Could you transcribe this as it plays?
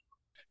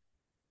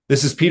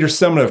This is Peter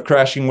Summit of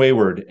Crashing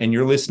Wayward, and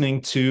you're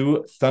listening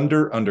to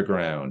Thunder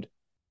Underground.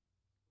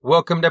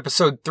 Welcome to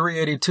episode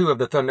 382 of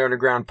the Thunder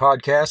Underground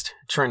podcast.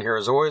 Trent here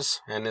as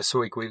always, and this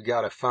week we've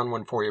got a fun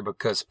one for you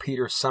because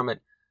Peter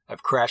Summit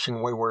of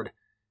Crashing Wayward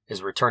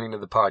is returning to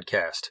the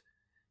podcast.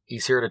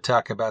 He's here to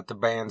talk about the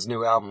band's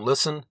new album,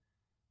 Listen,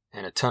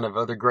 and a ton of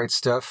other great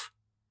stuff.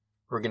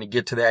 We're going to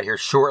get to that here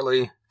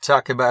shortly,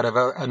 talk about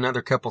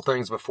another couple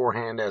things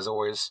beforehand as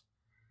always.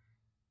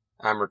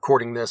 I'm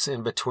recording this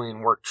in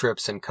between work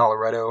trips in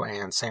Colorado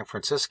and San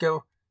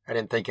Francisco. I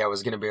didn't think I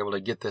was going to be able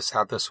to get this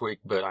out this week,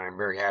 but I am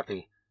very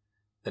happy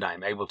that I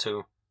am able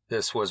to.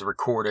 This was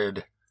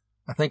recorded,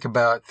 I think,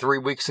 about 3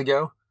 weeks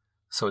ago,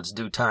 so it's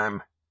due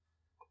time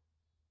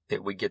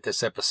that we get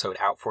this episode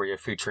out for you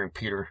featuring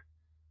Peter.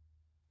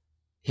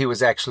 He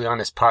was actually on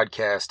this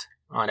podcast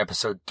on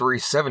episode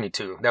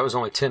 372. That was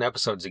only 10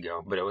 episodes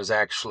ago, but it was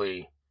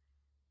actually,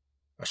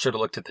 I should have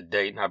looked at the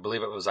date, and I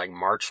believe it was like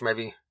March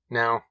maybe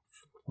now,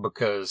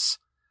 because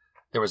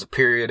there was a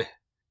period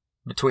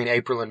between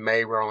April and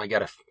May where I only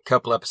got a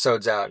couple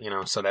episodes out,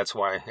 so that's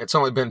why. It's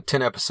only been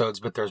 10 episodes,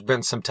 but there's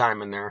been some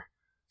time in there.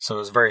 So I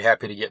was very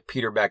happy to get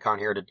Peter back on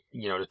here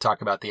to talk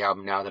about the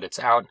album now that it's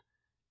out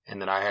and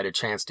that I had a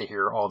chance to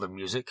hear all the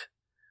music.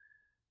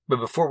 But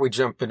before we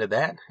jump into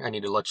that, I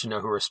need to let you know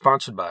who we're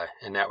sponsored by,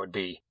 and that would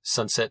be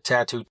Sunset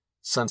Tattoo.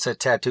 Sunset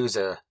Tattoo is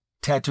a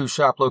tattoo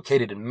shop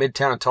located in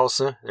Midtown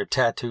Tulsa. Their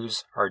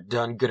tattoos are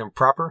done good and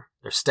proper,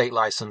 they're state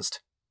licensed,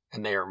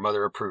 and they are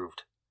mother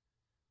approved.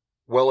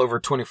 Well over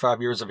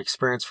 25 years of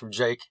experience from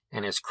Jake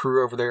and his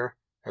crew over there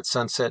at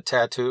Sunset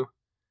Tattoo.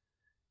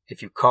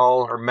 If you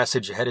call or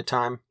message ahead of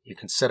time, you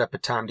can set up a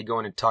time to go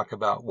in and talk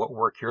about what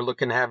work you're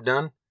looking to have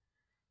done.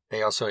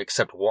 They also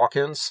accept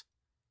walk-ins.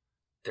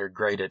 They're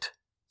great at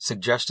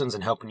suggestions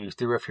and helping you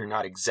through if you're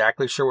not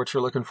exactly sure what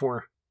you're looking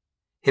for.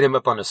 Hit them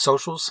up on the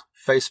socials.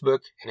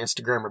 Facebook and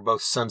Instagram are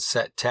both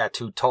Sunset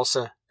Tattoo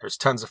Tulsa. There's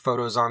tons of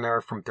photos on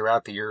there from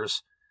throughout the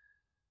years.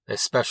 They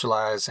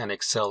specialize and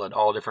excel at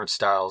all different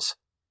styles.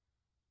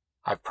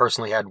 I've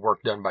personally had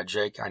work done by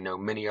Jake. I know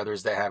many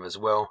others that have as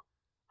well.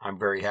 I'm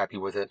very happy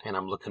with it, and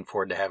I'm looking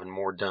forward to having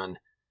more done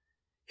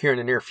here in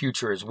the near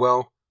future as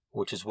well,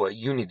 which is what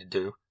you need to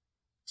do.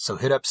 So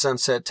hit up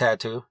Sunset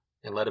Tattoo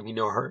and let them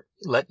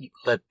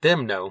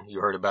know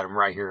you heard about them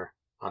right here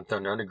on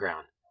Thunder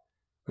Underground.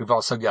 We've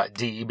also got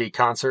DEB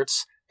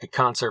Concerts, a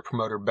concert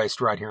promoter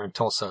based right here in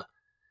Tulsa,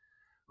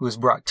 who has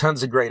brought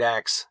tons of great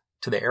acts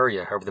to the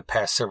area over the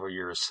past several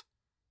years.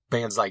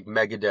 Bands like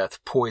Megadeth,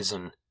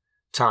 Poison,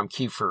 Tom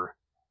Kiefer,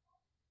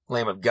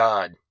 Lamb of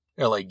God,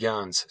 LA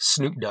Guns,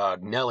 Snoop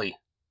Dogg, Nelly,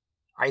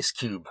 Ice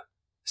Cube,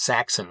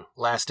 Saxon,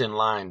 Last in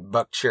Line,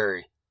 Buck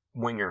Cherry,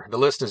 Winger. The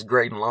list is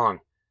great and long.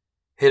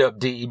 Hit up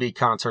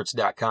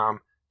debconcerts.com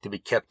to be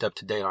kept up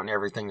to date on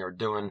everything they're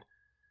doing.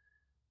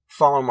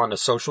 Follow them on the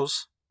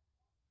socials.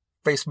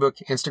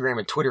 Facebook, Instagram,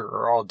 and Twitter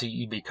are all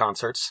DEB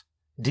Concerts.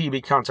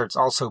 DEB Concerts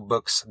also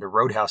books the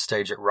Roadhouse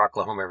stage at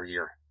Rocklahoma every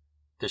year.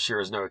 This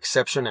year is no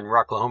exception, and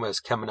Rocklahoma is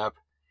coming up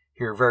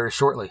here very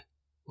shortly.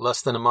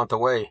 Less than a month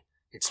away.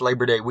 It's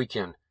Labor Day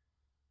weekend.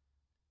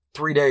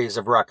 3 days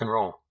of rock and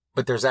roll,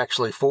 but there's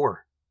actually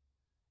 4.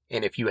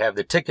 And if you have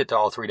the ticket to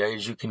all 3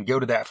 days, you can go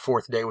to that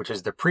 4th day, which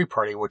is the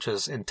pre-party, which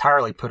is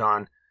entirely put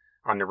on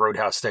the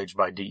Roadhouse stage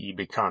by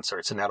DEB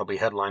Concerts, and that'll be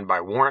headlined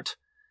by Warrant.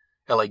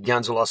 LA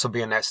Guns will also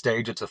be on that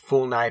stage. It's a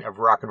full night of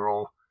rock and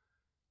roll.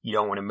 You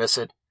don't want to miss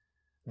it.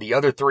 The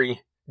other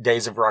 3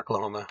 days of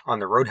Rocklahoma on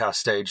the Roadhouse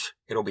stage,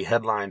 it'll be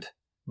headlined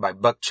by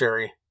Buck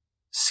Cherry,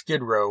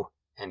 Skid Row,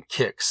 and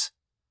Kix.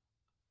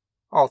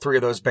 All 3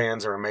 of those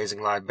bands are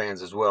amazing live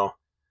bands as well.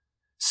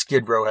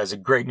 Skid Row has a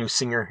great new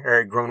singer,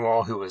 Eric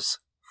Grunwald, who is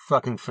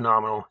fucking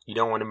phenomenal. You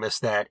don't want to miss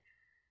that.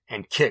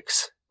 And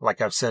Kix,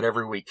 like I've said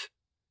every week.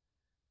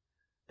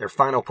 Their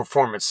final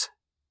performance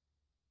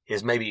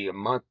is maybe a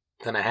month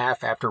and a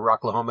half after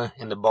Rocklahoma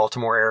in the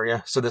Baltimore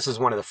area. So this is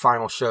one of the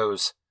final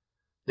shows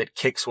that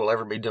Kix will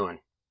ever be doing.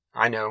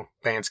 I know,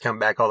 bands come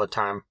back all the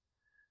time.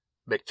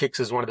 But Kix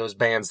is one of those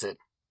bands that,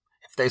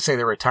 if they say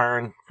they're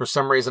retiring, for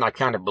some reason I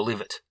kind of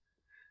believe it.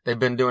 They've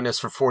been doing this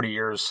for 40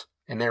 years,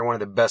 and they're one of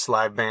the best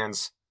live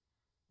bands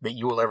that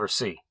you will ever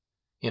see.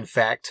 In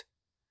fact,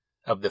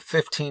 of the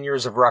 15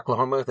 years of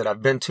Rocklahoma that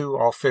I've been to,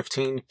 all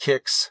 15,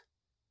 Kix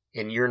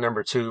in year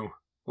number 2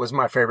 was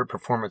my favorite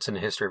performance in the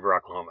history of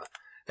Rocklahoma.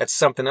 That's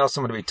something else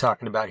I'm going to be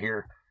talking about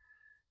here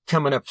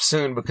coming up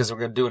soon, because we're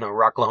going to do a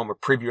Rocklahoma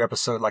preview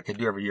episode like I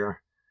do every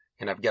year.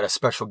 And I've got a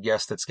special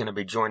guest that's going to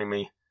be joining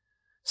me,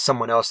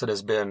 someone else that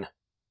has been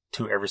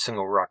to every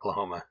single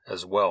Rocklahoma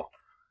as well.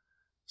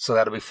 So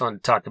that'll be fun to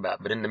talk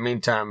about. But in the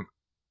meantime,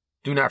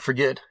 do not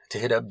forget to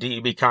hit up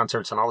DEB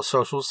Concerts on all the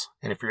socials.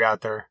 And if you're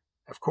out there,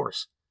 of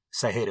course,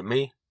 say hey to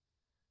me.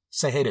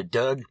 Say hey to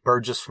Doug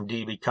Burgess from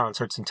DEB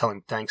Concerts and tell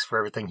him thanks for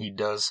everything he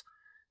does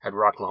at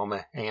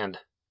Rocklahoma and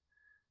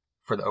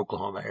for the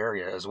Oklahoma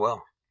area as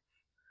well.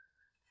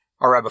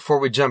 All right, before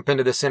we jump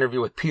into this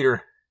interview with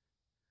Peter,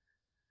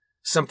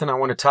 something I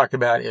want to talk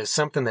about is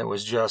something that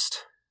was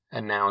just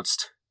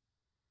announced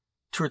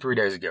 2 or 3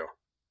 days ago.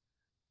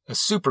 A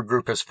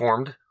supergroup has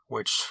formed,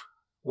 which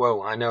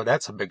Whoa, I know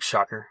that's a big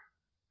shocker.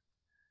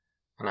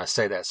 And I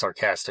say that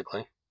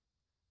sarcastically.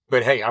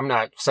 But hey, I'm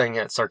not saying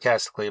that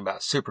sarcastically about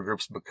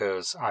supergroups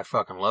because I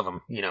fucking love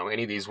them. You know,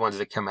 any of these ones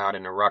that come out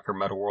in the rock or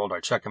metal world, I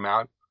check them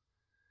out.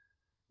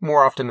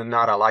 More often than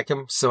not, I like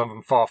them. Some of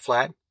them fall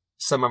flat.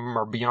 Some of them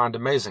are beyond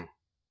amazing.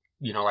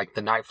 You know, like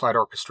the Night Flight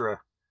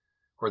Orchestra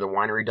or the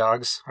Winery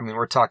Dogs. I mean,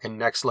 we're talking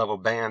next level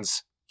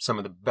bands. Some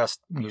of the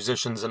best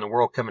musicians in the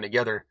world coming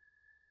together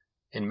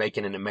and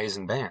making an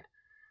amazing band.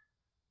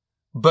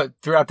 But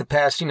throughout the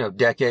past,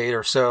 decade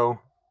or so,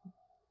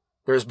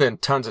 there's been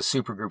tons of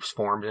supergroups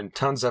formed, and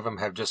tons of them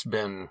have just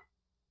been,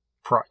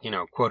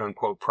 quote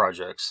unquote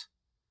projects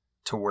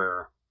to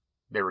where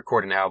they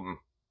record an album,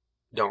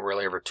 don't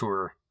really ever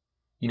tour.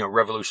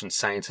 Revolution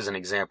Saints is an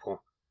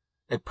example.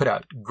 They put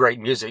out great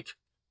music,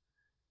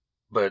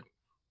 but,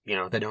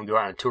 they don't go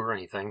out and tour or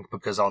anything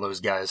because all those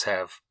guys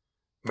have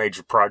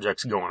major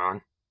projects going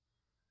on.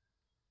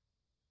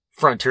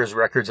 Frontiers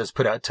Records has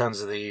put out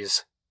tons of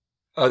these.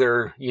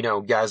 Other,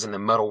 guys in the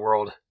metal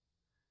world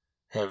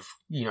have,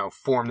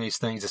 formed these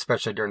things,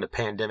 especially during the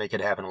pandemic.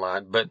 It happened a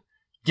lot. But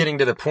getting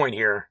to the point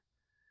here,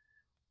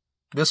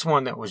 this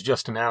one that was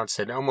just announced,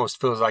 it almost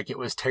feels like it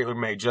was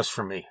tailor-made just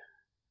for me.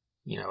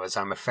 As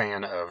I'm a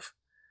fan of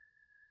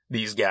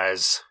these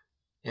guys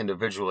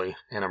individually,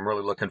 and I'm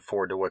really looking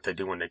forward to what they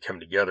do when they come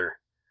together.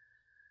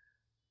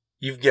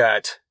 You've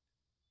got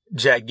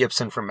Jack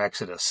Gibson from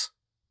Exodus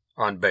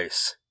on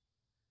bass.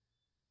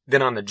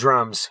 Then on the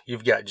drums,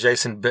 you've got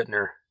Jason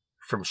Bittner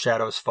from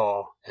Shadows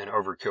Fall and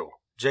Overkill.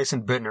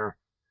 Jason Bittner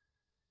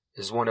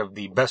is one of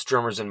the best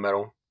drummers in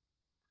metal.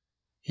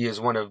 He is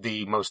one of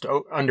the most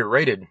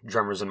underrated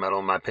drummers in metal,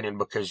 in my opinion,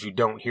 because you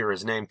don't hear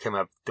his name come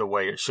up the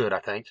way it should, I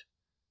think,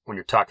 when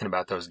you're talking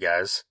about those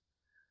guys.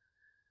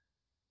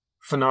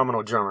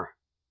 Phenomenal drummer.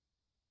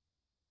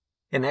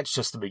 And that's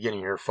just the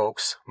beginning here,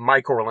 folks.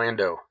 Mike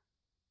Orlando,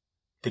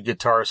 the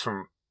guitarist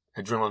from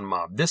Adrenaline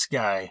Mob. This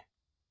guy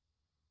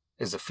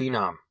is a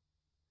phenom.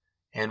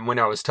 And when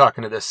I was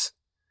talking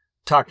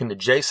to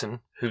Jason,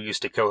 who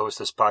used to co-host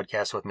this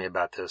podcast with me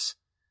about this,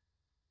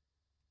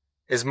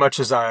 as much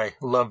as I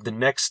love the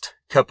next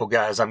couple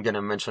guys I'm going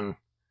to mention,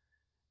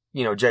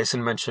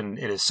 Jason mentioned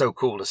it is so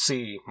cool to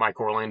see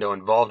Mike Orlando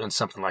involved in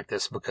something like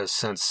this because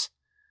since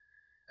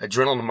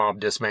Adrenaline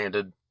Mob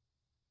disbanded,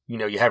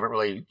 you haven't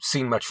really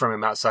seen much from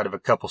him outside of a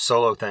couple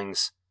solo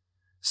things.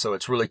 So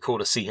it's really cool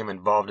to see him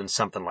involved in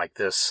something like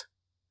this.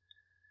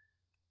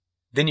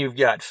 Then you've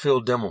got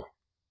Phil Dimmel,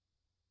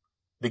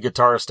 the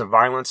guitarist of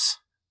Violence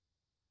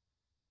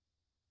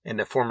and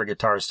the former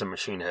guitarist of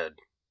Machine Head.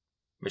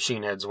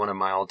 Machine Head's one of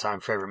my all-time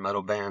favorite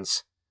metal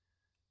bands.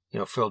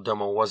 Phil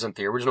Dimmel wasn't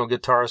the original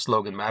guitarist,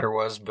 Logan Matter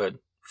was, but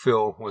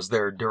Phil was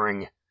there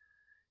during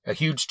a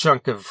huge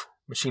chunk of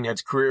Machine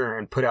Head's career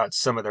and put out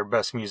some of their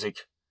best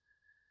music.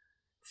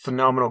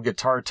 Phenomenal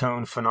guitar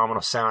tone,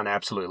 phenomenal sound,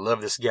 absolutely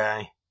love this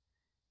guy.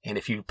 And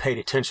if you paid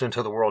attention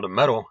to the world of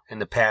metal in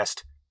the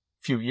past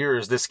few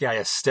years, this guy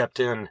has stepped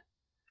in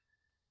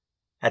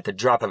at the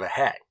drop of a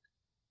hat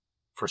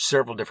for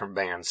several different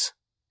bands,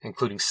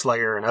 including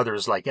Slayer and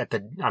others.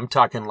 I'm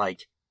talking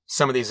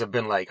some of these have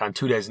been on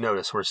 2 days'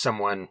 notice where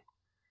someone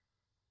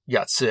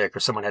got sick or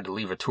someone had to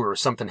leave a tour or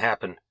something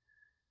happened.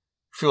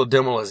 Phil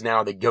Dimmel is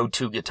now the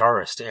go-to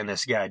guitarist, and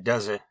this guy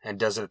does it and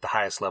does it at the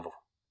highest level.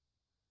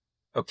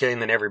 Okay,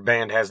 and then every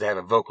band has to have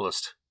a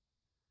vocalist.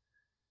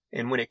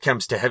 And when it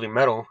comes to heavy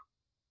metal,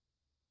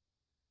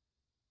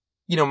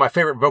 my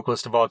favorite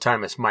vocalist of all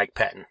time is Mike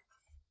Patton.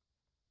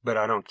 But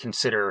I've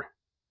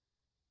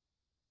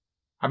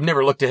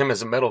never looked at him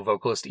as a metal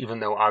vocalist, even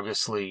though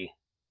obviously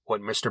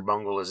what Mr.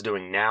 Bungle is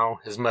doing now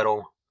is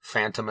metal,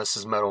 Phantomus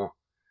is metal,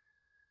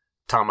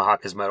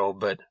 Tomahawk is metal,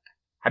 but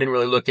I didn't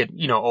really look at,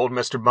 old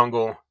Mr.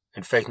 Bungle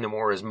and Faith No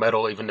More as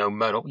metal, even though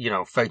metal,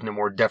 Faith No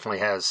More definitely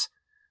has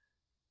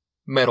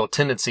metal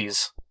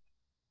tendencies,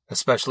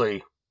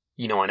 especially,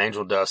 on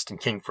Angel Dust and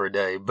King for a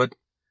Day. But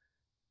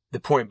the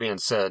point being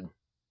said,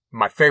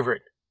 my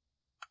favorite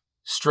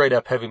straight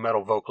up heavy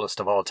metal vocalist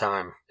of all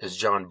time is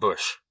John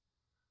Bush.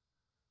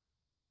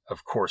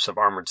 Of course, of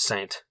Armored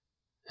Saint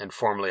and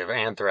formerly of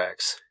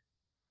Anthrax.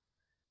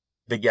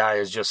 The guy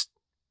is just,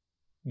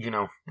 I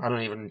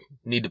don't even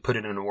need to put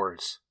it into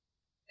words.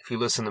 If you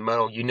listen to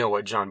metal, you know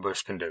what John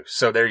Bush can do.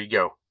 So there you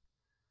go.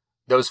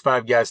 Those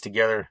 5 guys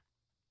together,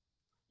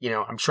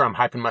 I'm sure I'm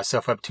hyping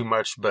myself up too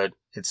much, but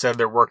it said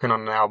they're working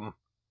on an album.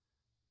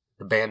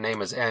 The band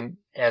name is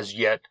as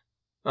yet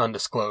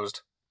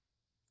undisclosed.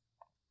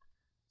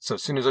 So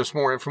as soon as there's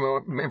more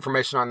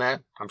information on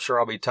that, I'm sure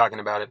I'll be talking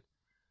about it.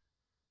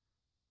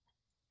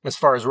 As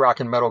far as rock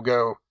and metal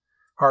go,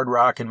 hard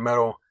rock and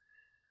metal,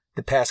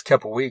 the past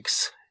couple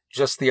weeks,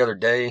 just the other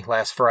day,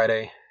 last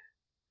Friday,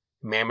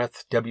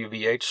 Mammoth,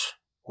 WVH,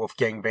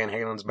 Wolfgang Van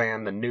Halen's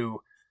band, the new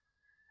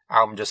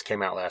album just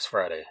came out last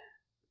Friday,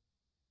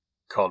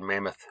 called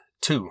Mammoth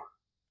 2.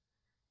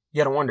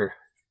 You gotta wonder,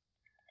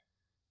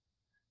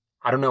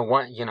 I don't know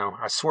what,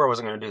 I swear I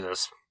wasn't going to do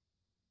this,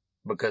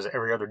 because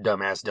every other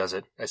dumbass does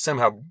it. I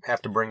somehow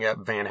have to bring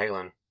up Van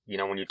Halen,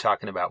 when you're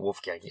talking about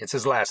Wolfgang. It's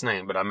his last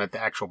name, but I meant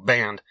the actual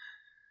band.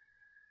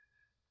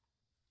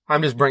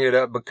 I'm just bringing it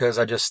up because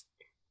I just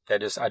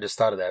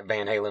thought of that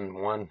Van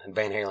Halen 1 and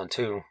Van Halen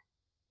 2.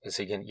 Is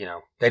he can,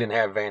 they didn't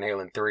have Van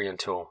Halen 3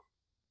 until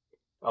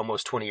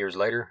almost 20 years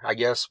later, I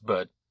guess.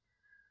 But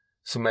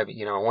so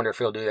maybe, I wonder if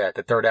he'll do that.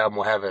 The third album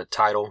will have a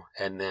title,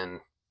 and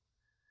then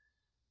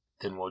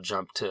we'll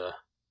jump to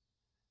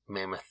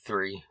Mammoth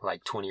 3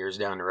 like 20 years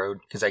down the road.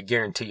 Because I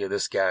guarantee you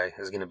this guy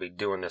is going to be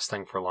doing this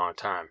thing for a long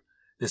time.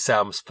 This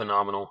album's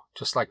phenomenal,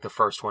 just like the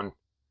first one.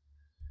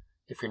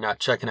 If you're not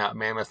checking out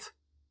Mammoth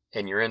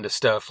and you're into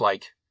stuff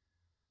like,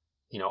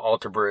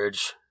 Alter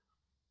Bridge,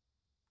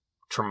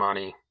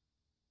 Tremonti,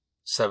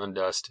 Seven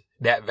Dust,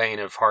 that vein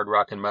of hard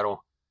rock and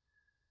metal,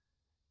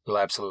 you'll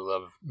absolutely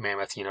love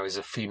Mammoth. He's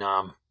a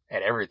phenom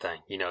at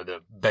everything. The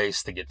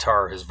bass, the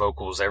guitar, his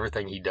vocals,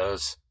 everything he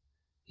does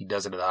it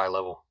at a high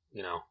level.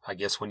 I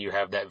guess when you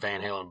have that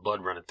Van Halen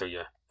blood running through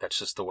you, that's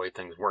just the way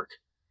things work.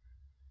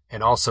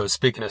 And also,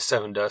 speaking of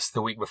Seven Dust,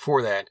 the week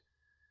before that,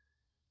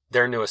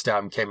 their newest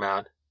album came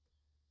out,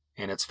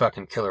 and it's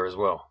fucking killer as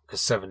well,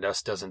 because Seven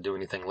Dust doesn't do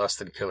anything less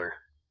than killer.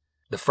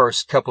 The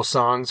first couple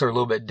songs are a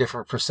little bit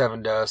different for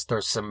Seven Dust.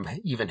 There's some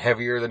even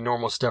heavier than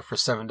normal stuff for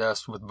Seven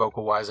Dust with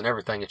vocal-wise and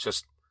everything.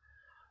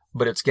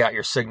 But it's got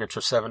your signature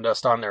Seven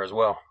Dust on there as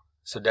well.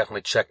 So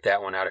definitely check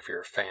that one out if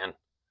you're a fan.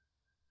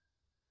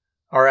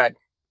 All right,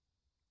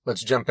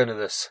 let's jump into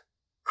this.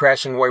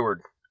 Crashing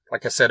Wayward.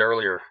 Like I said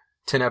earlier,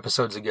 10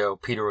 episodes ago,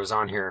 Peter was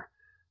on here,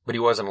 but he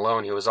wasn't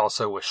alone. He was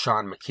also with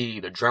Sean McKee,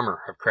 the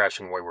drummer of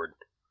Crashing Wayward.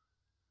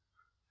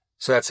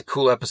 So that's a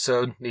cool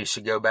episode that you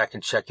should go back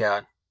and check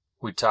out.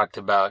 We talked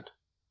about,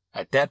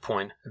 at that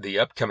point, the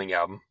upcoming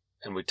album,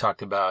 and we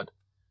talked about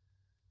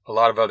a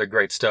lot of other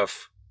great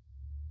stuff,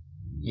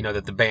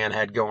 that the band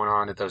had going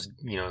on, that those,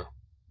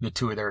 the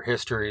two of their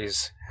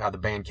histories, how the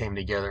band came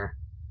together,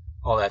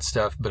 all that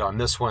stuff. But on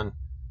this one,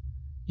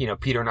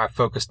 Peter and I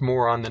focused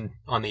more on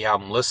the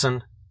album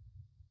Listen,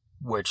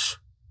 which,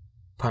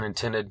 pun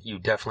intended, you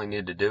definitely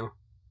need to do.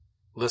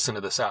 Listen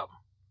to this album.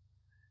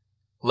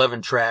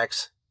 11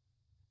 tracks,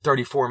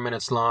 34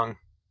 minutes long.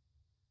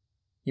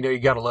 You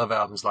gotta love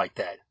albums like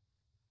that.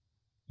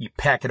 You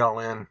pack it all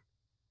in.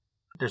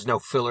 There's no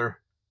filler.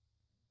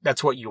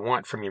 That's what you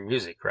want from your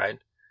music, right?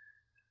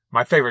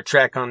 My favorite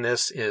track on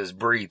this is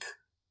Breathe.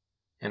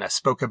 And I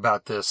spoke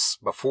about this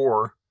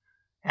before.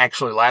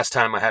 Actually, last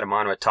time I had him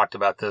on, I talked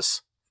about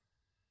this.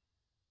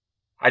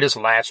 I just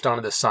latched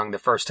onto this song the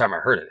first time I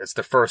heard it. It's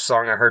the first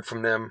song I heard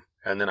from them.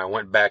 And then I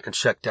went back and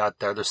checked out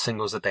the other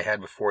singles that they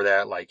had before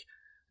that, like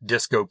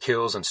Disco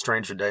Kills and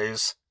Stranger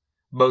Days.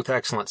 Both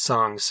excellent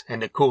songs,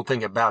 and the cool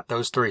thing about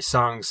those three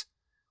songs,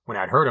 when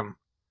I'd heard them,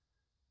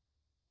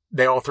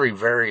 they all three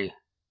vary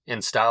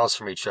in styles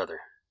from each other.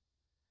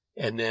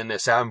 And then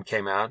this album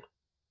came out,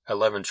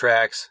 11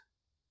 tracks,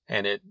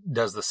 and it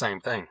does the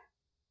same thing.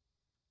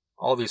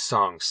 All these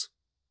songs,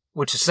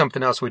 which is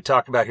something else we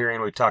talked about here,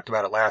 and we talked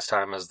about it last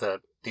time, is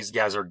that these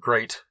guys are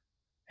great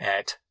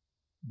at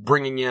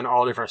bringing in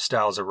all different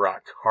styles of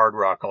rock, hard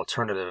rock,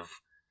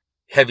 alternative,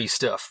 heavy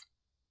stuff.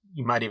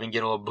 You might even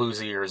get a little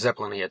bluesy or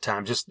Zeppelin-y at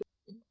times. Just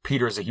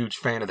Peter's a huge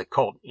fan of the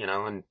Cult,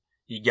 and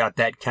you got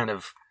that kind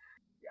of,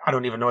 I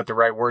don't even know what the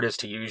right word is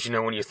to use,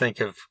 when you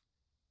think of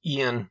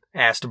Ian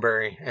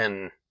Astbury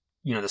and,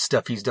 the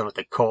stuff he's done with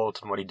the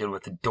Cult and what he did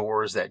with the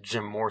Doors, that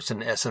Jim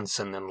Morrison essence,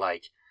 and then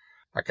like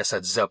I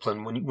said,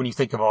 Zeppelin. When you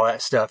think of all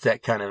that stuff,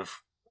 that kind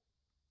of,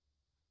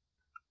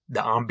 the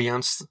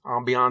ambiance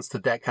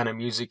that kind of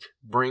music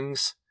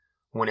brings,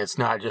 when it's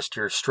not just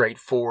your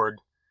straightforward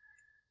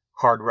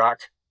hard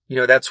rock.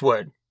 That's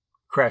what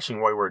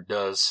Crashing Wayward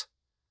does.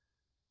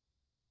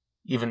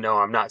 Even though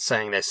I'm not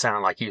saying they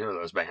sound like either of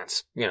those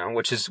bands,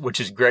 which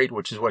is great,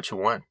 which is what you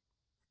want.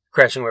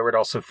 Crashing Wayward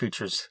also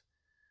features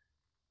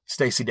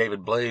Stacey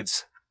David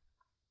Blades,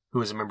 who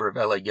was a member of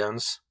LA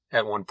Guns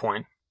at one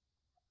point.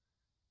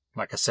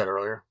 Like I said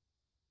earlier,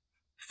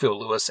 Phil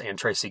Lewis and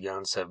Tracy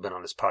Guns have been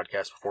on this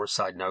podcast before.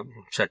 Side note,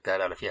 check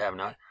that out if you have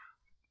not.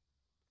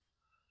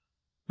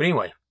 But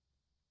anyway,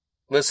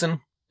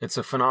 Listen, it's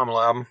a phenomenal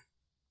album.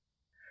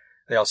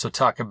 Peter also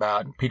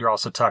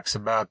talks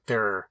about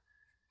their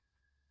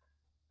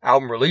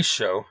album release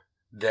show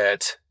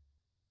that,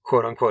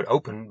 quote unquote,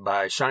 opened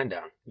by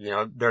Shinedown.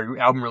 Their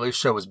album release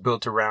show was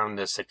built around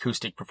this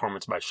acoustic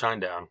performance by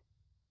Shinedown.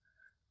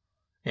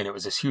 And it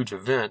was this huge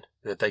event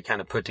that they kind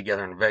of put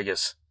together in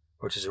Vegas,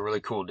 which is a really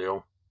cool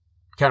deal.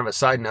 Kind of a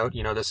side note,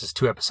 this is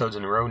 2 episodes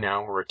in a row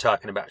now where we're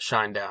talking about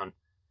Shinedown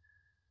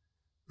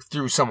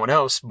through someone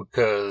else,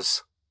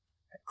 because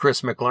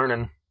Chris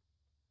McLernan,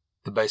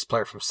 the bass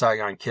player from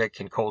Saigon Kick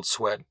and Cold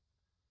Sweat,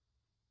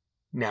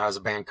 now has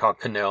a band called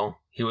Canel.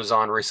 He was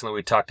on recently,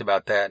 we talked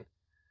about that.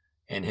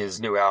 And his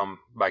new album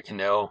by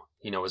Canel,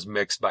 was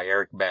mixed by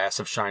Eric Bass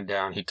of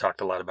Shinedown. He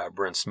talked a lot about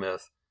Brent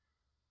Smith.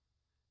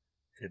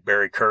 And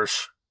Barry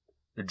Kirsch,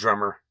 the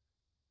drummer,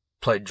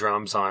 played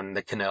drums on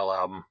the Canel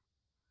album.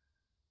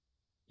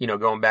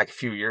 Going back a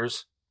few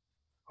years,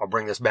 I'll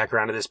bring this back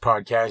around to this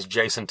podcast.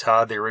 Jason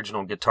Todd, the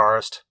original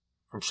guitarist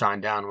from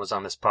Shinedown, was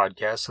on this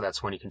podcast, so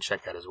that's one you can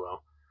check out as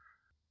well.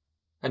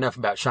 Enough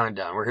about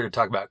Shinedown. We're here to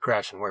talk about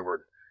Crashing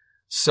Wayward.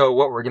 So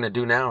what we're going to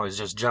do now is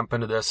just jump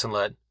into this and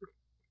let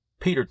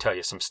Peter tell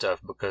you some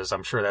stuff, because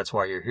I'm sure that's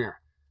why you're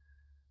here.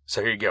 So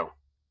here you go.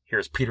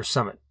 Here's Peter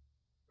Summit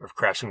of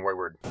Crashing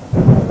Wayward.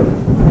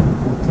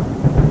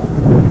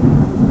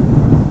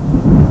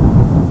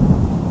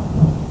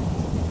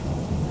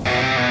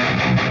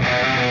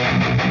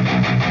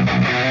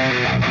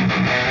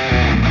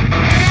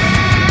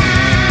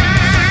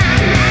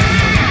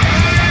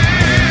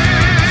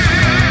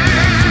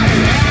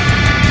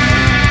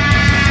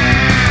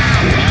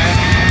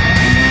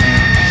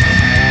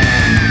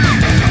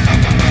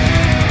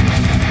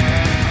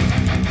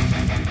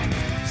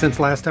 Since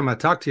last time I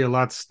talked to you,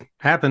 lots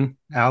happened.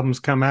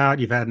 Albums come out.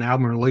 You've had an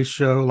album release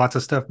show. Lots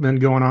of stuff been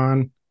going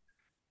on.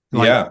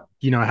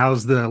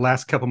 How's the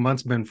last couple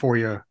months been for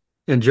you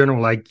in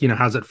general?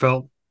 How's it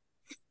felt?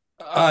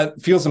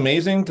 It feels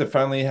amazing to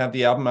finally have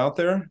the album out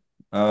there.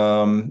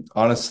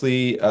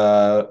 Honestly,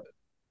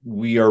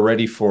 we are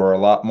ready for a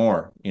lot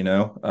more,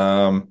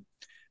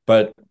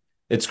 but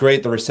it's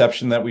great. The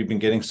reception that we've been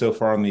getting so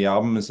far on the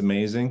album is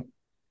amazing.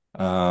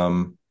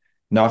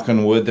 Knock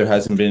on wood, there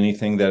hasn't been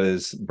anything that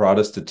has brought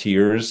us to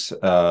tears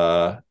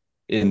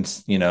in,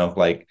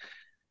 like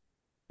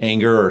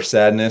anger or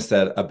sadness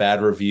at a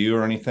bad review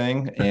or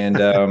anything. And,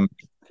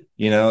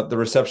 the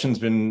reception's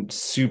been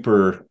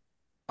super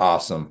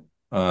awesome,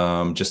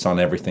 just on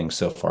everything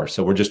so far.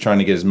 So we're just trying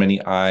to get as many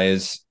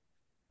eyes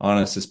on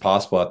us as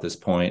possible at this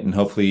point. And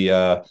hopefully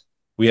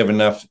we have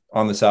enough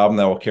on this album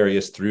that will carry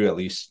us through at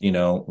least,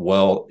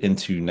 well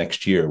into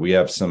next year. We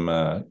have some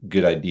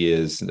good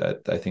ideas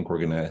that I think we're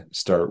going to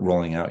start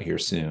rolling out here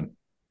soon.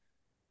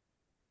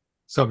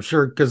 So I'm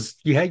sure, because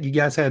you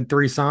guys had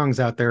 3 songs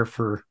out there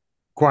for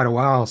quite a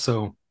while.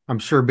 So I'm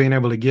sure being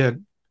able to get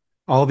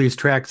all these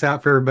tracks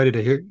out for everybody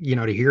to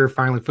hear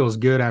finally feels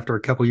good after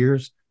a couple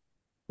years.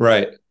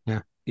 Right.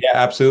 Yeah,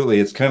 absolutely.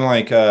 It's kind of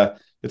like,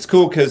 it's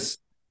cool because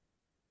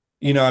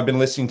I've been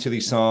listening to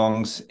these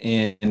songs,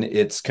 and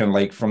it's kind of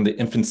like from the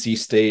infancy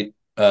state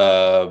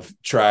of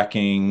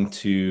tracking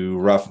to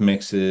rough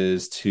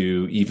mixes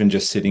to even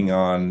just sitting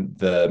on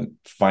the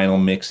final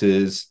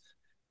mixes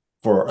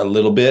for a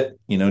little bit,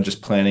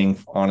 just planning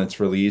on its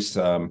release.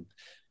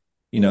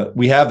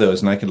 We have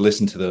those, and I could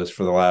listen to those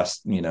for the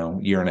last,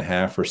 year and a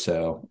half or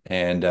so.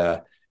 And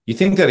you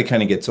think that it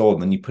kind of gets old,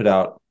 and then you put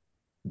out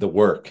the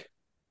work,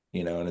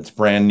 and it's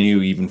brand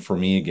new even for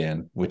me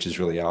again, which is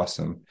really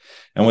awesome.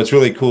 And what's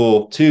really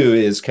cool too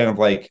is kind of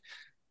like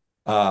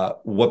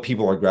what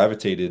people are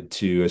gravitated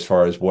to as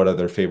far as what are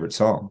their favorite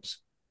songs.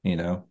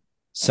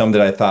 Some that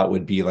I thought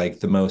would be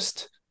like the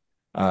most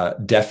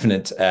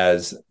definite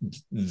as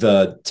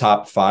the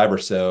top 5 or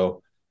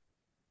so.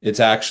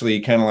 It's actually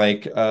kind of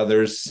like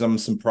there's some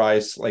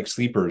surprise like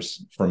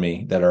sleepers for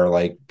me that are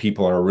like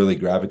people are really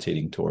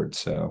gravitating towards.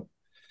 So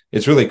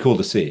it's really cool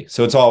to see.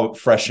 So it's all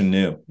fresh and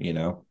new,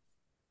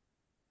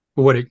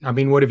 What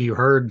have you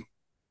heard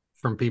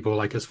from people,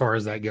 like, as far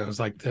as that goes,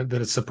 like that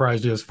has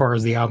surprised you as far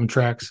as the album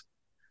tracks?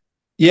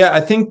 Yeah,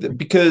 I think that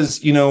because,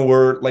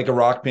 we're like a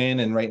rock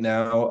band, and right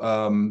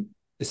now,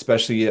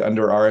 especially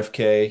under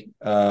RFK,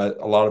 a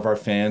lot of our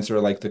fans are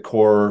like the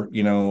core,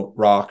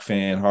 rock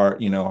fan,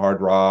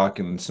 hard rock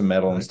and some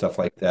metal and stuff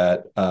like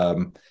that.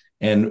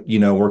 And,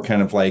 we're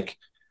kind of like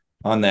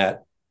on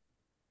that,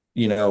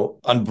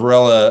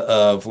 umbrella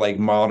of like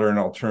modern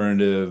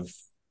alternative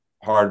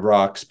hard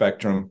rock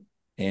spectrum.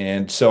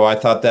 And so I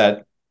thought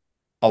that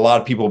a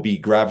lot of people be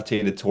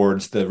gravitated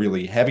towards the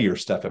really heavier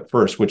stuff at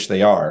first, which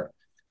they are.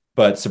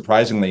 But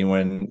surprisingly,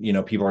 when,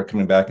 people are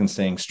coming back and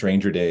saying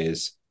Stranger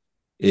Days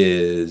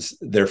is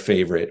their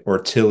favorite, or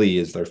Tilly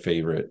is their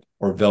favorite,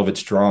 or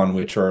Velvet's Drawn,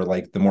 which are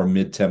like the more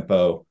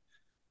mid-tempo.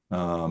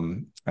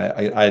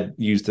 I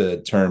use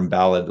the term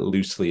ballad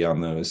loosely on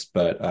those,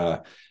 but,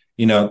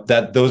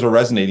 that those are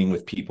resonating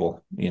with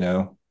people,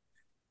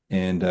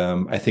 And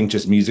I think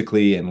just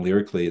musically and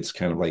lyrically, it's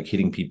kind of like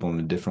hitting people in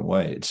a different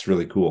way. It's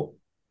really cool.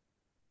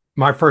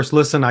 My first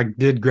listen, I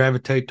did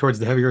gravitate towards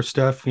the heavier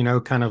stuff,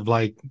 kind of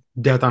like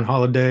Death on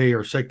Holiday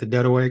or Shake the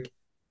Dead Awake.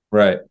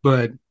 Right.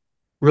 But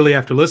really,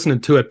 after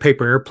listening to it,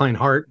 Paper Airplane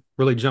Heart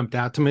really jumped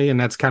out to me. And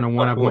that's kind of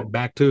one I've went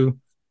back to,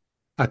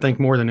 I think,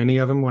 more than any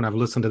of them when I've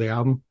listened to the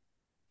album.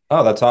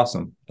 Oh, that's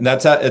awesome. And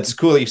it's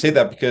cool that you say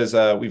that, because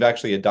we've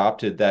actually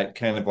adopted that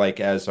kind of like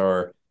as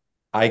our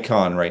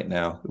icon right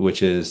now,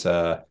 which is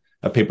a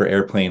Paper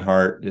Airplane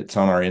Heart. It's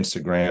on our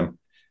Instagram.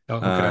 Oh,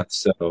 okay.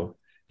 So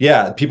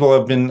yeah, people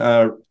have been,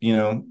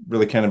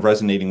 really kind of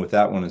resonating with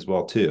that one as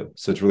well too.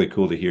 So it's really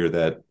cool to hear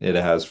that it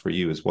has for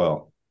you as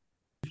well.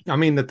 I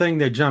mean, the thing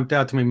that jumped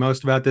out to me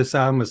most about this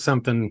album is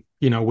something,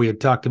 we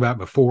had talked about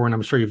before, and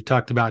I'm sure you've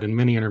talked about in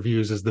many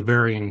interviews, is the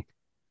varying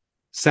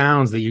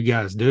sounds that you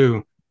guys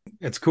do.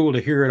 It's cool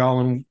to hear it all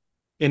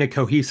in a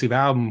cohesive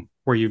album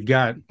where you've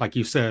got, like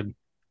you said,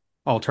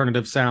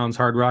 alternative sounds,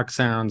 hard rock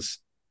sounds,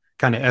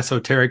 kind of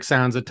esoteric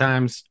sounds at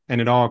times,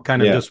 and it all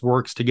kind of just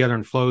works together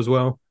and flows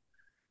well.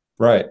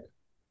 Right.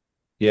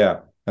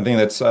 Yeah. I think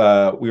that's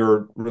we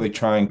were really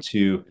trying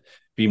to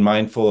be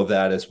mindful of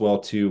that as well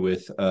too,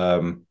 with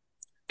kind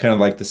of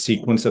like the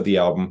sequence of the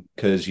album,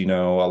 because a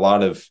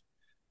lot of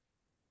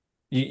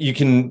you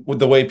can, with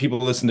the way people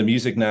listen to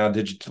music now,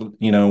 digital,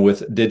 you know,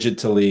 with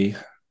digitally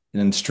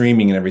and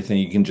streaming and everything,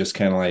 you can just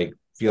kind of like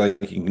feel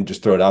like you can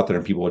just throw it out there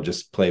and people will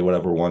just play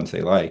whatever ones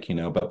they like, you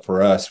know. But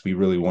for us, we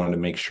really wanted to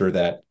make sure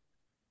that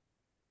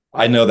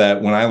I know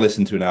that when I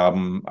listen to an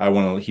album, I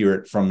want to hear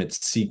it from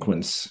its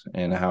sequence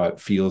and how it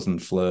feels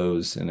and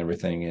flows and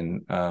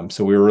everything. And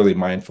so we were really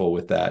mindful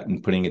with that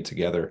and putting it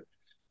together.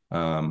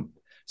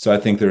 So I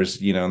think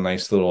there's, you know,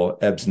 nice little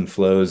ebbs and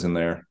flows in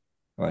there,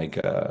 like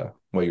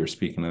what you were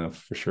speaking of,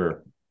 for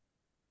sure.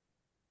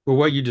 Well,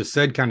 what you just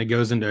said kind of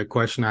goes into a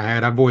question I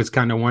had. I've always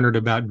kind of wondered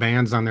about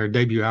bands on their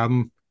debut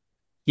album.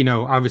 You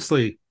know,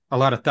 obviously a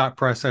lot of thought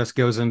process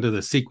goes into the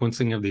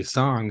sequencing of these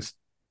songs.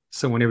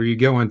 So whenever you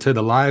go into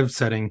the live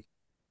setting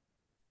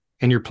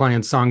and you're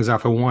playing songs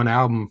off of one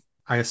album,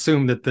 I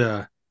assume that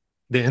the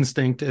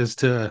instinct is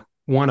to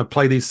want to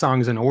play these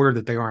songs in order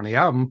that they are on the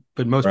album,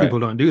 but most Right. people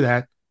don't do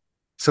that.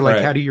 So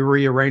like, how Right. do you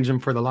rearrange them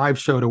for the live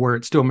show to where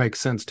it still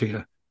makes sense to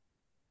you?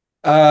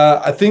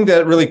 I think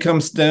that really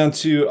comes down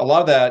to a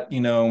lot of that,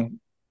 you know,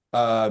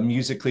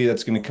 musically,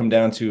 that's going to come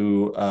down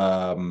to,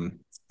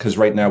 because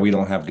right now we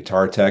don't have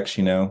guitar techs,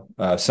 you know,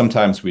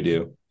 sometimes we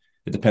do.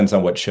 It depends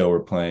on what show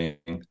we're playing.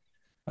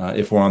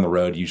 If we're on the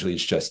road, usually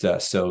it's just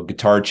us. So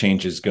guitar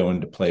changes go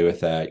into play with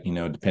that, you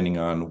know, depending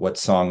on what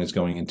song is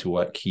going into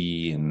what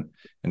key and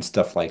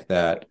stuff like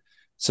that.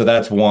 So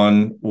that's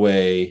one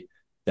way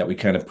that we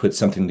kind of put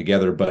something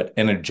together, but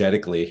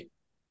energetically,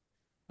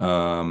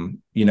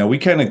 you know, we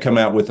kind of come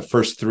out with the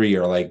first three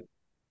are like,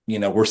 you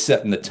know, we're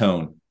setting the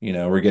tone, you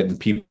know, we're getting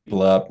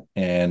people up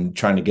and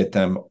trying to get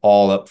them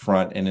all up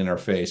front and in our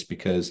face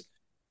because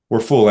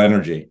we're full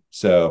energy.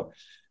 So,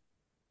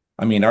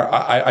 I mean,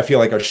 I feel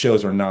like our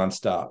shows are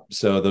nonstop.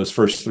 So those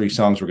first three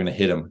songs, we're going to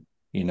hit them,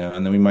 you know,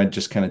 and then we might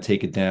just kind of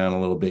take it down a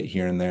little bit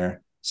here and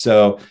there.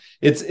 So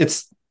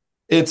it's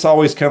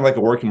always kind of like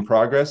a work in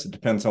progress. It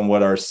depends on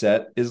what our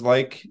set is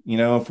like, you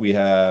know, if we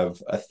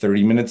have a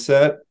 30-minute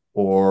set,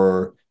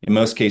 or in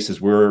most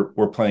cases we're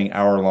playing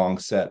hour-long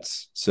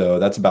sets. So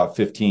that's about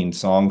 15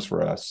 songs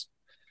for us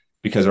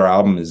because our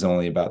album is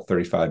only about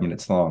 35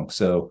 minutes long.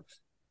 So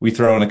we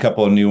throw in a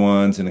couple of new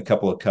ones and a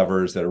couple of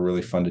covers that are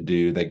really fun to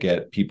do that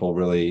get people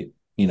really,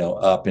 you know,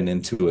 up and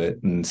into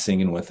it and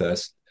singing with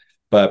us.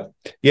 But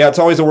yeah, it's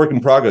always a work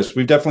in progress.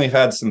 We've definitely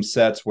had some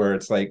sets where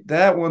it's like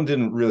that one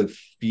didn't really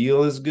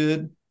feel as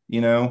good,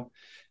 you know.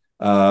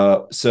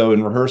 So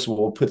in rehearsal,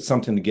 we'll put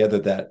something together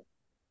that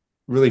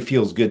really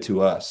feels good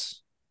to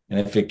us. And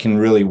if it can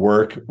really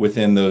work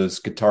within those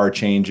guitar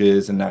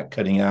changes and not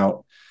cutting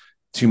out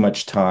too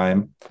much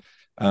time,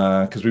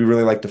 because we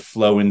really like to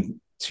flow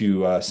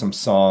into some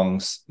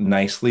songs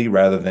nicely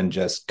rather than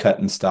just cut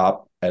and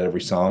stop at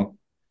every song,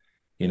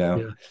 you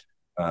know.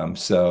 Yeah.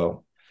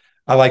 So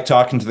I like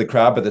talking to the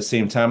crowd, but at the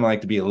same time, I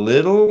like to be a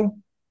little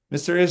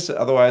mysterious.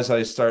 Otherwise,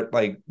 I start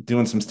like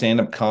doing some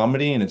stand-up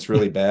comedy and it's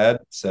really bad.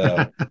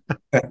 So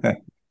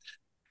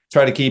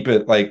try to keep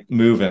it like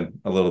moving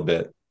a little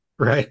bit.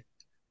 Right.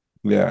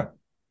 Yeah.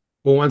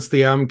 Well, once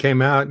the album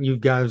came out, you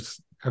guys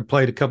have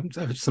played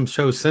some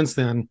shows since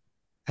then.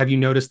 Have you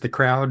noticed the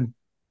crowd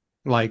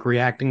like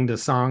reacting to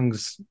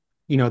songs,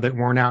 you know, that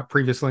weren't out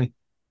previously?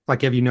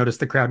 Like, have you noticed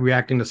the crowd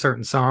reacting to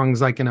certain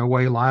songs like in a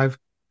way live?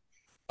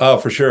 Oh,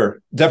 for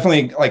sure.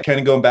 Definitely like kind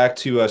of going back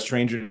to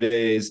Stranger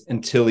Days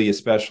and Tilly,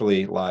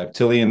 especially live.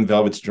 Tilly and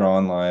Velvet's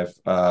Drawn live.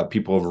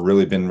 People have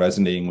really been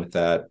resonating with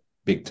that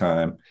big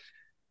time.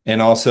 And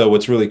also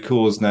what's really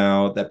cool is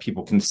now that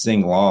people can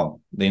sing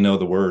along. They know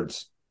the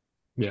words.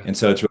 Yeah. And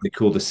so it's really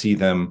cool to see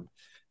them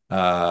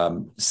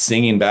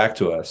singing back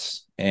to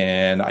us.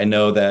 And I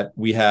know that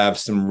we have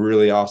some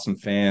really awesome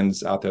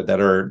fans out there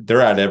that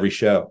they're at every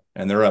show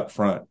and they're up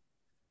front.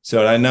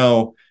 So I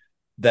know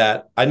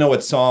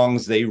what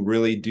songs they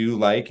really do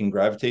like and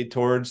gravitate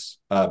towards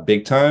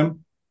big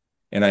time.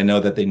 And I know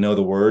that they know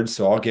the words.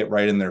 So I'll get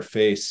right in their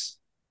face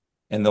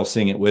and they'll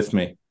sing it with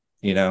me,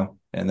 you know,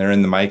 and they're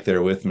in the mic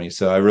there with me.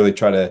 So I really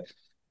try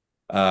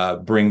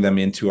to bring them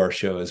into our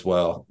show as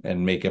well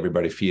and make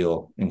everybody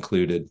feel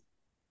included.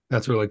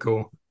 That's really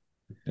cool.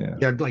 Yeah.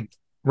 Yeah. Like,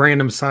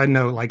 random side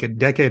note, like a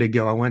decade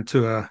ago, I went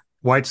to a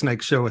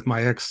Whitesnake show with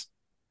my ex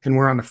and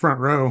we're on the front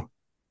row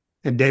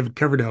and David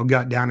Coverdale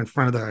got down in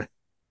front of the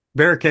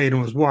barricade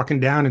and was walking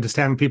down and just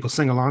having people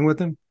sing along with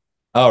him.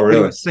 Oh, But he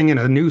really? was singing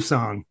a new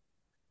song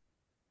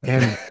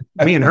and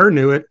me and her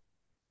knew it.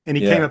 And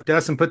he came Yeah. up to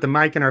us and put the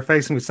mic in our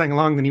face and we sang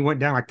along. Then he went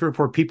down like three or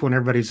four people and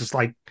everybody's just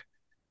like,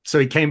 so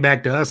he came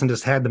back to us and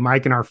just had the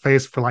mic in our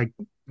face for like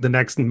the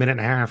next minute and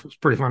a half. It was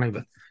pretty funny,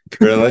 but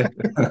Really?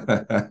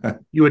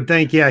 you would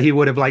think, yeah, he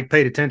would have like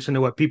paid attention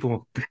to what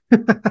people.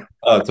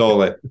 Oh,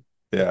 totally.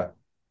 Yeah.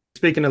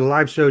 Speaking of the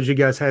live shows, you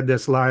guys had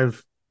this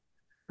live,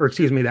 or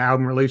excuse me, the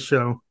album release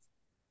show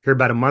here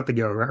about a month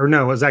ago, right? Or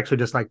no, it was actually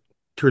just like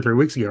 2 or 3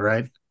 weeks ago,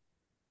 right?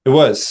 It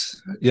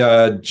was.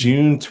 Yeah,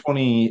 June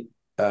 20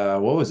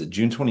 what was it?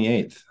 June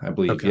 28th, I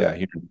believe. Okay. Yeah,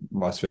 here in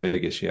Las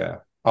Vegas. Yeah.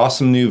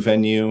 Awesome new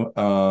venue.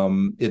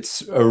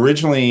 It's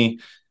originally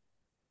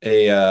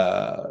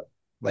a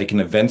like an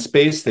event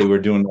space. They were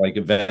doing like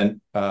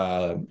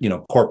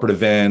corporate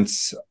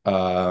events,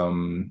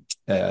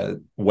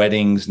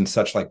 weddings and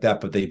such like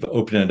that. But they've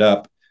opened it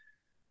up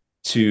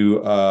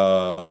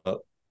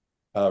to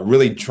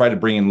really try to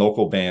bring in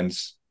local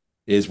bands.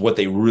 Is what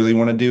they really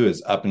want to do,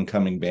 is up and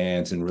coming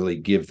bands, and really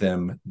give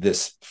them the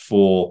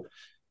full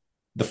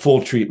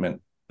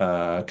treatment,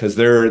 because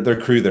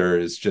their crew there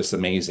is just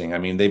amazing. I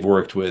mean, they've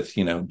worked with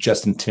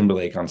Justin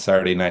Timberlake on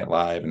Saturday Night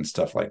Live and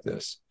stuff like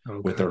this. Okay.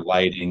 With their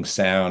lighting,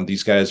 sound.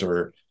 These guys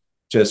are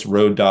just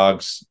road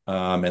dogs,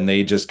 and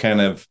they just kind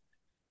of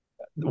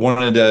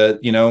wanted to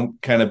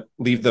kind of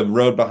leave the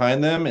road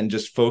behind them and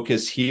just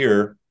focus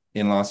here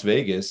in Las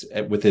Vegas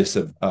with this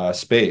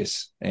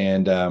space.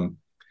 And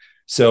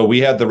so we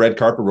had the red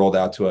carpet rolled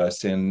out to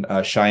us, and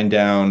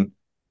Shinedown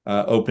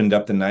opened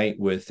up the night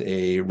with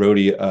a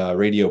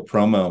radio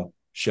promo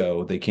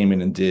show. They came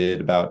in and did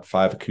about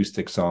 5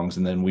 acoustic songs,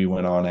 and then we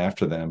went on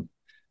after them.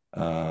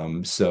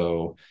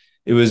 So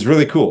it was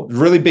really cool,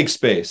 really big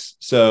space.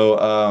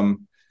 So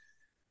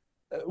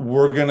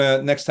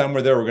next time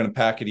we're there, we're gonna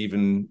pack it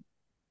even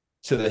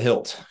to the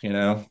hilt,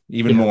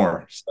 even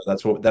more.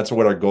 So that's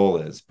what our goal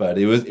is. But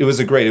we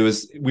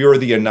were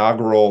the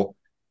inaugural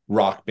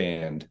rock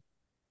band.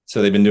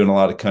 So they've been doing a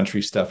lot of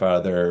country stuff out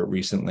of there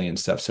recently and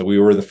stuff. So we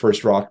were the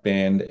first rock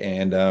band,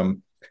 and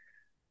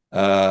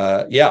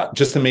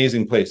just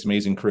amazing place,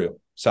 amazing crew.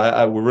 So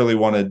I really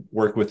want to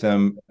work with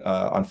them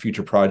on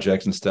future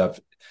projects and stuff.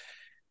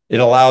 It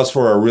allows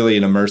for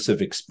an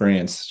immersive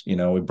experience.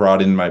 We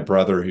brought in my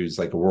brother, who's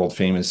like a world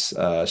famous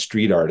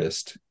street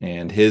artist,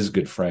 and his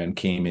good friend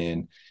came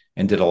in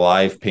and did a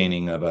live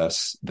painting of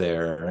us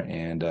there.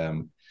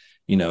 And,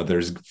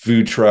 there's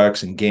food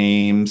trucks and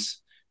games.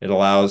 It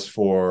allows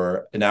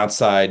for an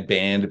outside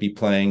band to be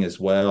playing as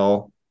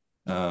well.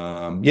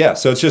 So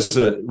it's just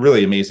a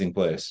really amazing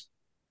place.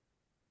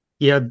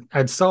 Yeah,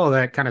 I saw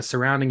that kind of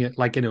surrounding it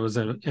like it was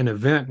an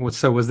event.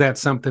 So was that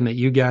something that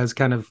you guys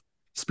kind of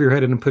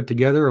spearheaded and put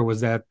together, or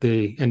was that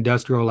the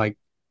industrial, like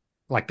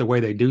the way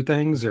they do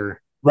things,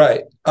 or?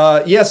 Right.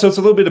 So it's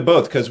a little bit of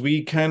both, because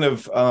we kind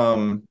of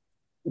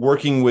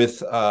working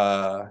with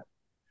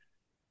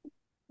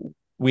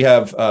we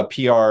have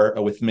PR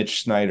with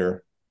Mitch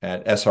Snyder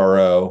at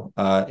SRO,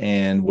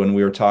 and when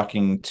we were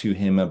talking to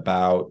him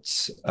about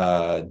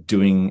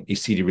doing a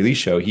CD release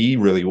show, he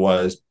really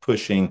was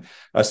pushing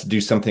us to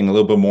do something a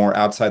little bit more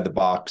outside the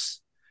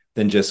box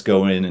than just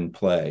go in and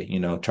play,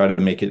 try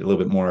to make it a little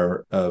bit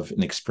more of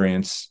an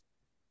experience.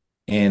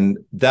 And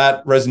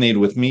that resonated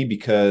with me,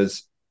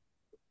 because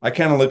I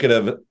kind of look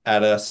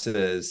at us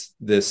as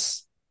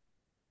this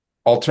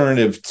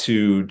alternative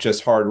to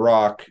just hard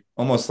rock,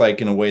 almost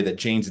like in a way that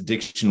Jane's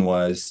Addiction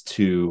was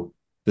to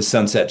the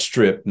Sunset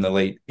Strip in the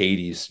late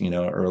 80s,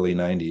 early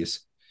 90s,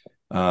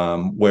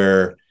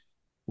 where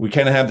we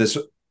kind of have this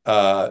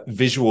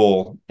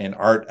visual and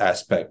art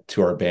aspect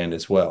to our band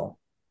as well,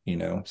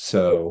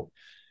 So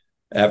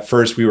at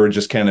first we were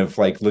just kind of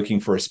like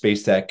looking for a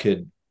space that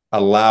could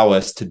allow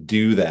us to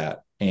do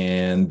that.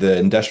 And the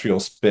industrial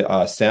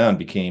sound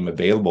became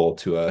available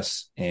to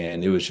us,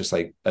 and it was just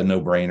like a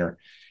no-brainer.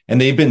 And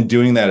they've been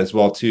doing that as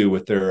well too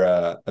with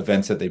their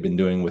events that they've been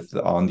doing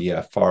on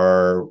the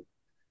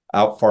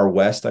Far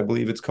West, I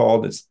believe it's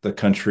called. It's the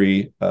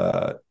country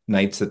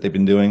nights that they've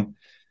been doing,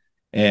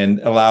 and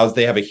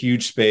they have a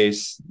huge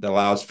space that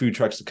allows food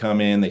trucks to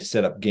come in. They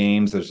set up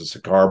games. There's a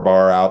cigar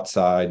bar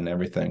outside and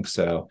everything.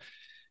 So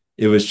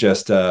it was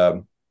just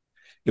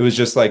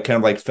like kind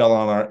of like fell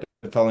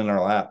in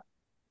our lap,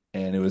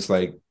 and it was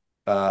like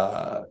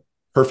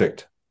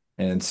perfect.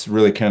 And it's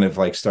really kind of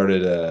like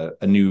started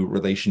a new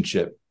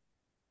relationship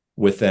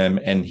with them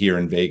and here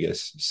in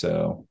Vegas.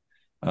 So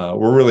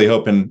we're really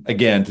hoping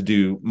again to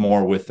do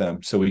more with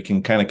them, so we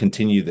can kind of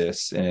continue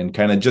this and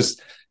kind of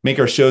just make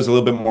our shows a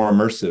little bit more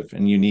immersive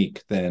and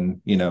unique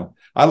than,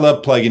 I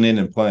love plugging in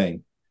and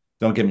playing,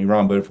 don't get me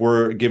wrong, but if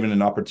we're given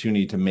an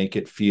opportunity to make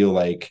it feel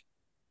like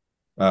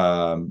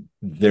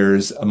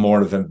there's a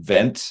more of an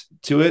event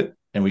to it,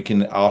 and we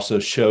can also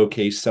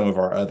showcase some of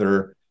our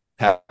other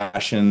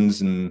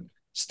passions and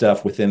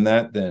stuff within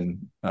that,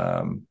 then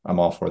I'm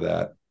all for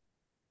that.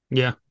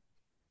 Yeah.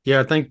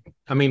 I think,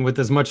 with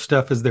as much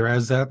stuff as there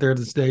is out there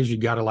these days, you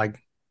got to like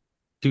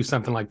do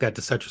something like that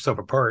to set yourself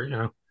apart,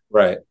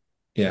 Right.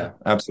 Yeah,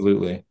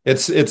 absolutely.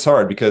 It's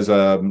hard because,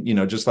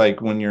 just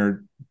like when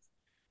you're,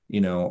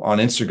 on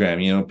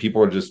Instagram,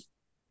 people are just,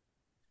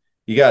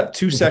 you got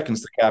 2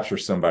 seconds to capture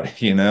somebody,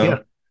 Yeah.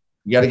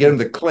 You got to get them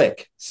to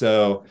click.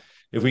 So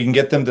if we can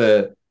get them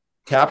to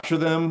capture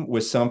them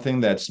with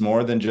something that's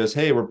more than just,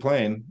 hey, we're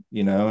playing,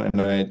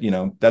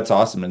 and that's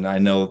awesome. And I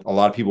know a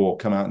lot of people will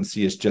come out and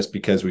see us just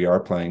because we are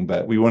playing,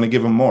 but we want to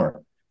give them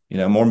more,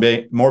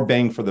 more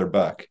bang for their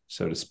buck,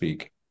 so to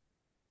speak.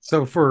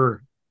 So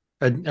for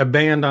a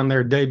band on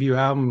their debut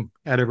album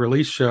at a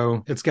release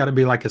show, it's got to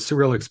be like a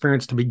surreal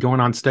experience to be going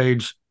on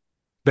stage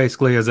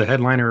basically as a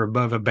headliner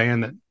above a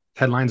band that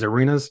headlines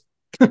arenas.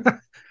 What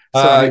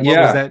was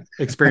that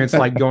experience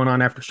like going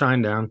on after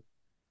Shinedown?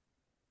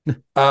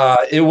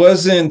 It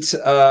wasn't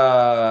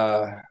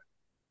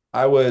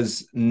I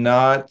was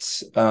not,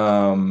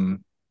 gosh,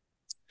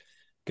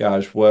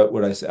 what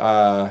would I say?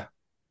 I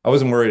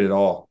wasn't worried at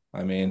all.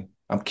 I mean,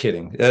 I'm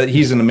kidding.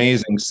 He's an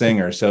amazing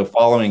singer. So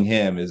following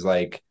him is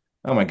like,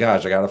 oh my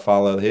gosh, I got to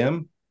follow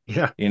him,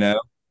 Yeah. you know?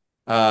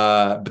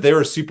 But they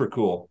were super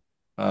cool.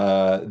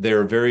 They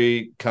were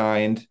very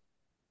kind.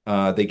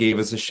 They gave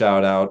us a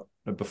shout out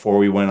before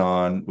we went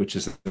on, which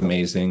is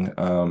amazing.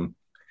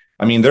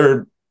 I mean,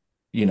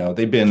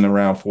 they've been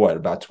around for what,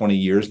 about 20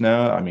 years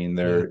now. I mean,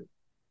 Yeah. they're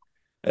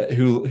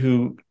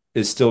who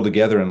is still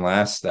together and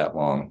lasts that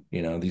long.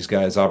 These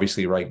guys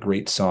obviously write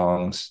great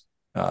songs,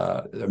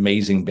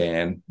 amazing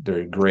band.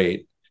 They're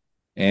great.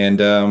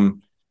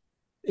 And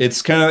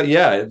it's kind of,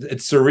 yeah,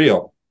 it's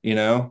surreal,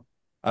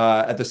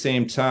 at the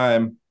same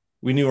time,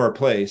 we knew our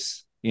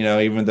place,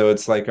 even though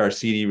it's like our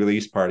CD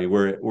release party,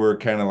 we're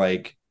kind of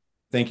like,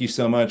 thank you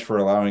so much for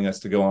allowing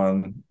us to go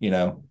on,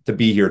 to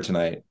be here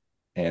tonight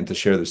and to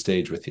share the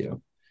stage with you.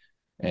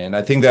 And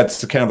I think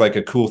that's kind of like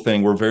a cool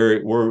thing.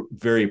 We're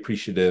very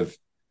appreciative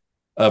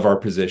of our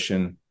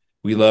position.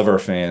 We love our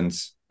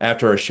fans.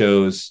 After our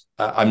shows,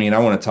 I mean, I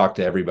want to talk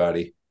to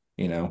everybody,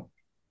 you know.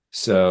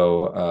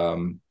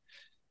 So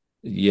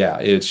yeah,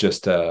 it's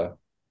just yeah,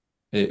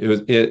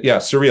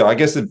 surreal. I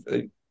guess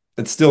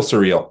it's still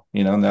surreal,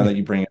 now that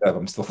you bring it up,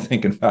 I'm still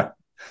thinking about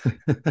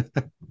it.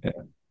 Yeah.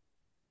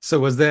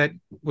 So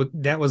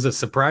that was a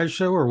surprise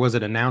show, or was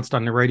it announced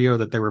on the radio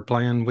that they were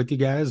playing with you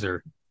guys,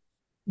 or?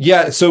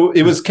 Yeah, so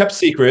it was kept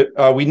secret.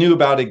 We knew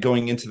about it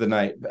going into the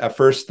night. At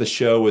first, the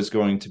show was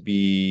going to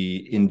be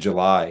in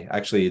July.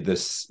 Actually,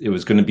 it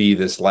was going to be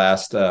this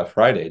last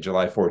Friday,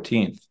 July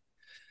 14th.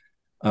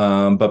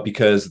 But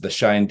because the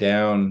Shine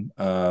Down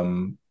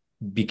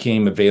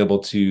became available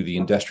to the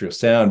Industrial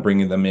Sound,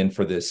 bringing them in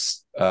for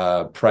this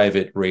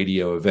private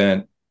radio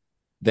event,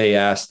 they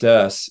asked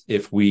us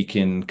if we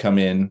can come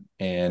in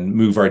and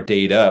move our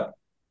date up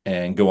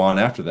and go on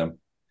after them.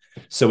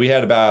 So we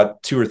had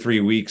about 2 or 3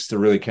 weeks to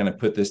really kind of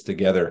put this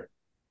together.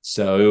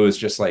 So it was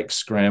just like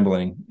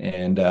scrambling.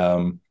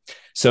 And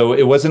so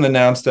it wasn't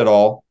announced at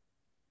all.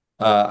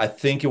 I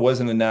think it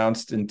wasn't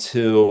announced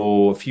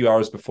until a few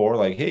hours before,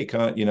 like, hey,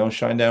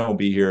 Shine Down will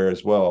be here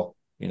as well,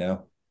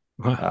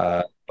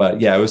 but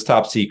yeah, it was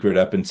top secret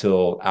up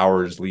until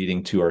hours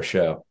leading to our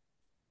show.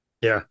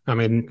 Yeah, I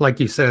mean, like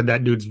you said,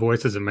 that dude's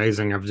voice is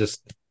amazing.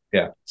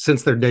 Yeah,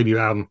 since their debut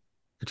album,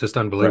 it's just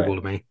unbelievable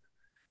right. to me.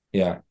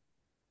 Yeah,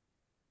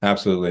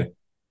 absolutely.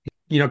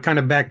 Kind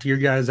of back to your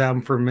guys'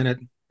 album for a minute.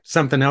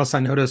 Something else I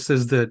noticed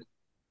is that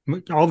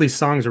all these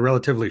songs are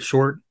relatively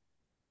short,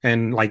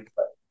 and like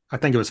I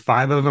think it was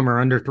 5 of them are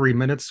under 3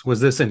 minutes.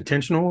 Was this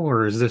intentional,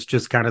 or is this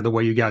just kind of the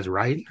way you guys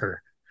write?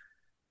 Or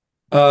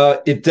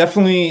It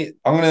definitely,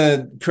 I'm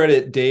gonna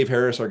credit Dave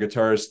Harris, our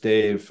guitarist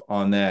Dave,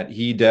 on that.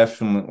 He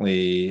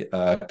definitely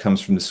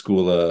comes from the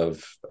school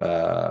of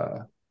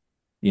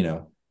you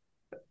know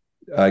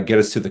get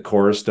us to the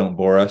chorus, don't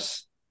bore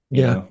us,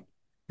 yeah,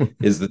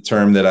 is the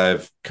term that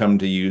I've come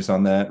to use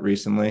on that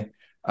recently.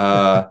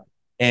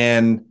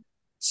 And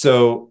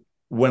so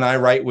when I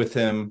write with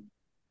him,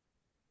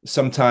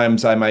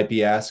 sometimes I might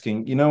be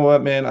asking, you know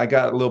what, man, I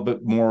got a little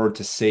bit more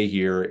to say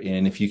here.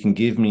 And if you can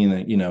give me,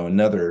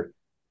 another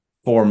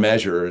 4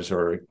 measures,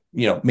 or,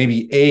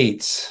 maybe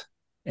 8.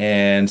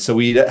 And so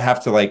we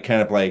have to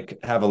kind of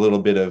have a little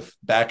bit of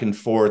back and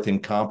forth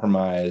and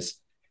compromise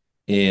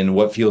in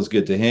what feels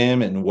good to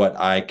him and what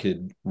I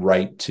could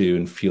write to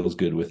and feels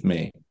good with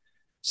me.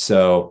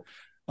 So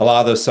a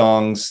lot of those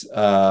songs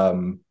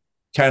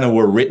kind of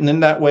were written in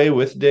that way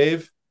with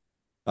Dave,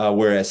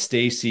 whereas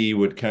Stacy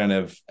would kind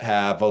of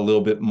have a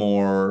little bit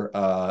more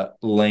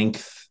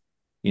length,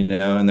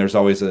 and there's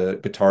always a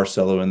guitar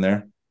solo in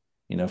there,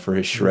 for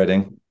his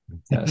shredding.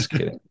 Just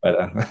kidding,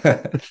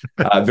 but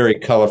very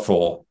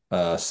colorful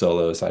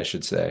solos, I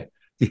should say.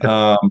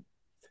 yeah,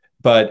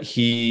 But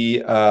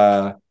he,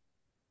 as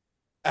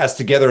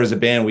together as a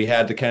band, we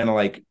had to kind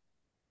of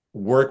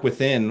work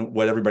within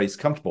what everybody's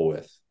comfortable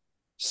with.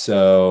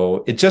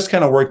 So it just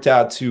kind of worked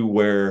out to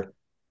where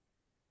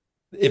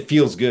it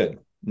feels good.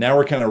 Now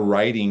we're kind of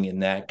writing in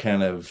that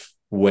kind of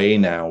way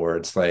now, where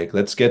it's like,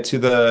 let's get to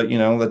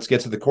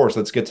the chorus,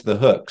 let's get to the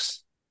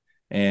hooks.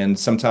 And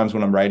sometimes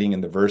when I'm writing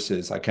in the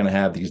verses, I kind of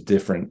have these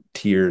different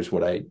tiers.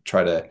 I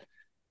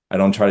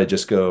don't try to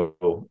just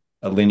go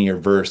a linear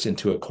verse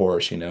into a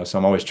chorus, so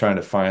I'm always trying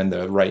to find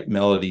the right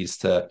melodies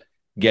to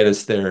get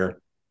us there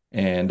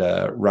and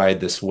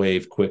ride this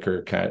wave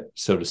quicker, kind of,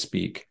 so to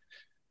speak.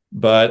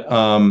 But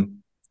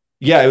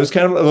yeah, it was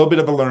kind of a little bit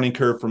of a learning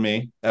curve for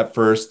me at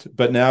first,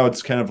 but now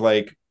it's kind of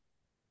like,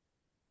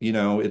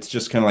 it's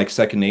just kind of like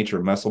second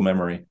nature, muscle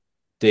memory.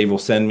 Dave will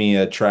send me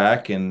a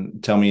track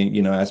and tell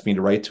me, ask me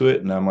to write to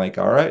it. And I'm like,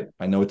 all right,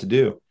 I know what to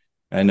do.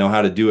 I know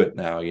how to do it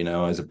now,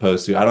 as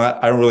opposed to,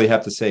 I don't really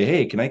have to say,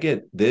 hey, can I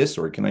get this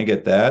or can I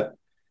get that?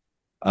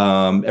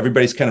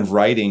 Everybody's kind of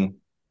writing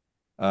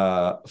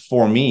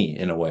for me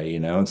in a way,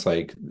 it's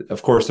like,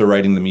 of course they're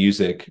writing the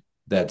music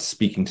that's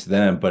speaking to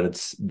them,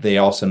 but they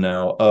also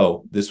know,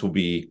 oh,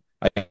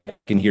 I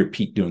can hear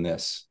Pete doing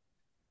this.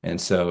 And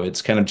so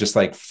it's kind of just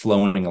like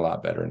flowing a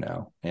lot better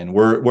now. And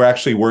we're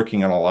actually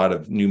working on a lot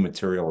of new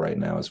material right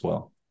now as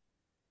well.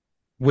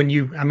 When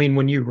you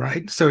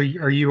write, so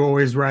are you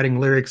always writing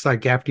lyrics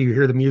like after you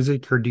hear the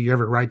music, or do you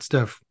ever write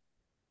stuff?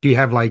 Do you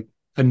have like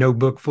a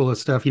notebook full of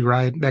stuff you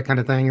write, that kind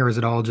of thing, or is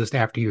it all just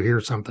after you hear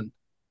something?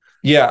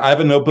 Yeah, I have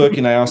a notebook,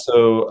 and I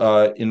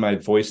also in my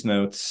voice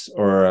notes,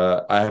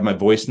 or I have my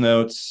voice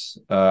notes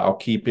I'll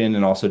keep in,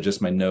 and also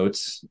just my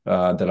notes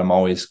that I'm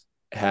always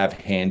have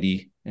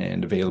handy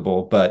and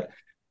available. But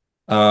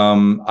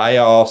I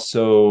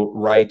also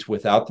write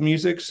without the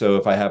music. So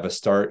if I have a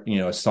start,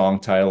 a song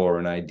title or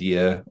an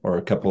idea or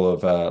a couple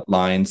of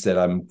lines that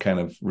I'm kind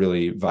of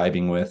really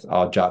vibing with,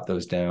 I'll jot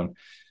those down.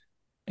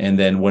 And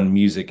then when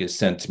music is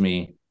sent to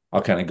me,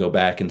 I'll kind of go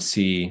back and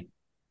see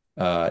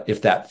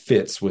if that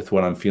fits with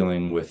what I'm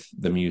feeling with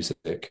the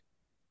music.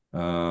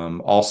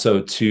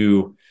 Also,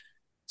 too,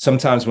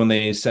 sometimes when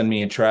they send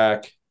me a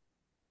track,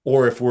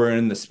 or if we're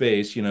in the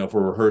space, if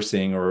we're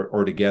rehearsing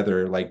or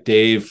together, like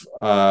Dave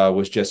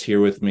was just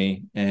here with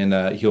me,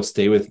 and he'll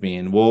stay with me,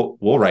 and we'll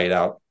write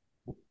out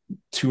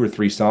 2 or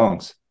 3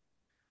 songs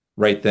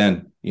right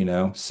then.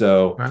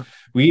 So Wow.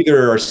 we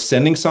either are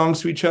sending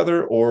songs to each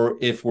other, or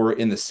if we're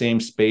in the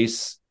same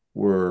space,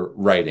 we're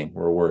writing,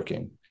 we're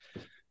working.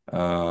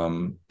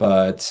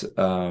 But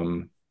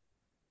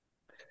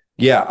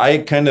yeah, I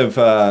kind of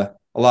a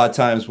lot of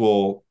times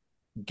will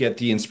get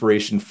the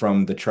inspiration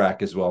from the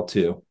track as well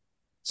too.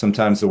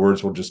 Sometimes the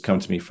words will just come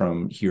to me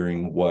from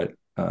hearing what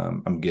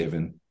I'm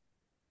given.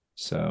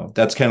 So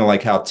that's kind of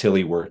like how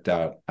Tilly worked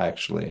out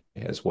actually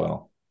as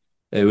well.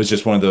 It was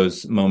just one of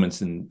those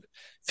moments in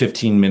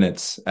 15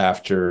 minutes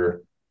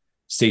after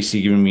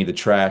Stacy giving me the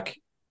track,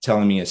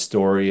 telling me a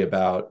story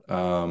about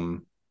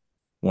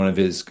one of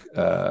his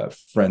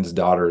friend's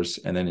daughters,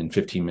 and then in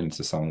 15 minutes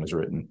the song was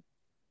written.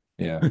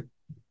 Yeah.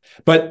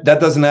 But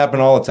that doesn't happen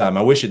all the time.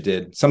 I wish it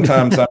did.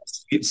 Sometimes I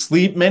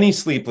sleep many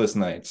sleepless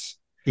nights,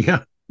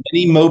 Yeah.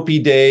 many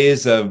mopey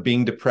days of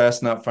being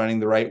depressed, not finding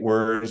the right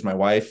words. My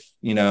wife,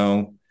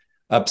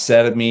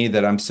 upset at me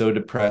that I'm so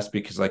depressed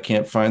because I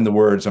can't find the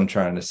words I'm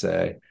trying to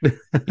say,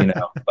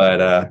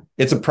 but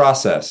it's a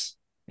process,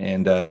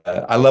 and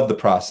I love the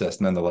process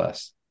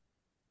nonetheless.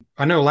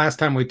 I know last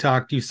time we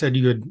talked, you said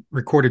you had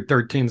recorded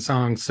 13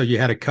 songs, so you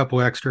had a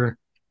couple extra,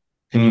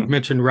 and you've Mm.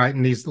 mentioned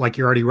writing these like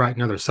you're already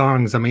writing other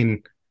songs. I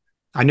mean,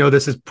 I know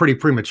this is pretty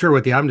premature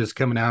with the album just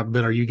coming out,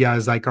 but are you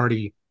guys like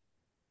already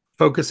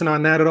focusing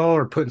on that at all,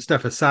 or putting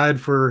stuff aside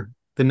for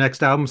the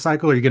next album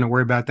cycle? Or are you going to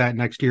worry about that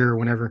next year or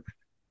whenever?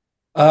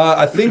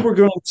 I think we're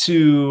going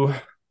to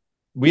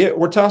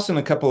we're tossing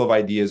a couple of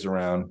ideas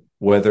around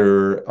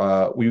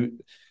whether we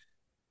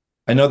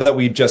I know that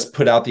we've just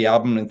put out the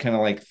album, and kind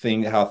of like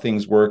how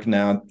things work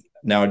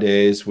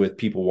nowadays with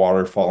people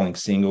waterfalling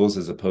singles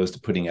as opposed to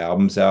putting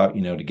albums out,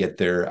 to get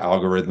their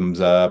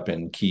algorithms up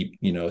and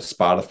keep,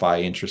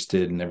 Spotify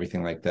interested and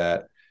everything like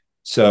that.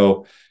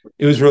 So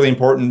it was really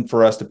important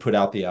for us to put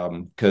out the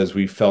album because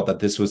we felt that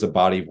this was a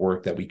body of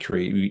work that we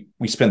create.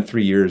 We spent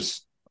 3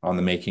 years on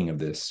the making of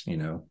this. I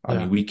Yeah.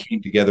 mean, we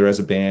came together as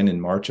a band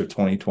in March of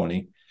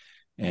 2020,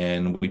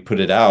 and we put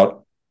it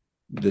out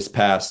this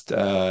past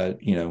June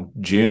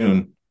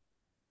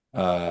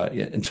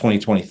in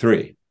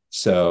 2023.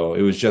 So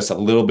it was just a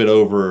little bit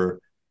over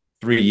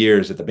 3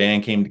 years that the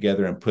band came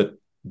together and put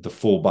the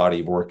full body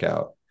of work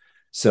out.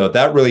 So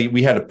that really,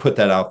 we had to put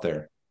that out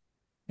there,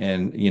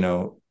 and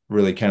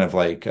really kind of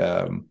like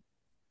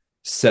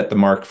set the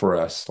mark for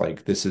us.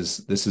 Like this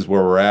is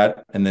where we're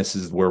at, and this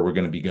is where we're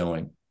going to be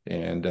going.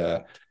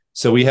 And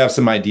so we have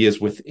some ideas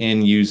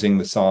within using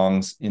the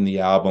songs in the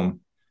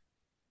album,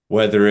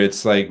 whether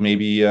it's like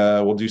maybe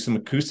we'll do some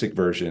acoustic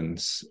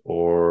versions,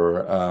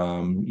 or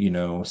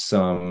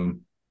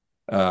some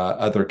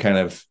other kind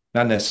of,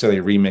 not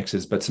necessarily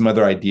remixes, but some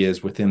other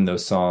ideas within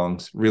those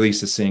songs.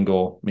 Release a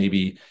single,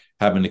 maybe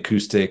have an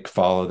acoustic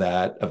follow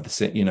that of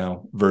the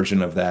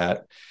version of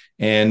that,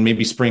 and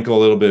maybe sprinkle a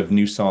little bit of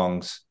new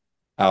songs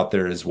out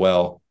there as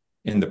well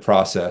in the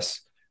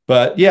process.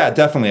 But yeah,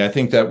 definitely, I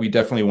think that we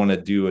definitely want to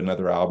do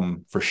another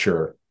album for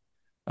sure.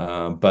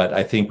 But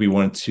I think we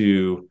want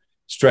to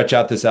stretch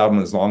out this album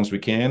as long as we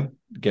can,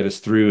 get us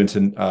through into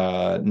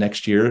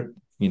next year,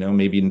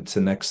 maybe into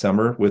next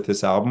summer with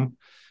this album,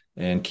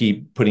 and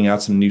keep putting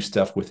out some new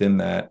stuff within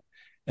that,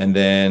 and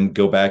then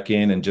go back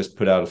in and just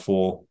put out a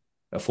full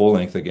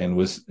length again.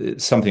 Was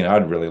something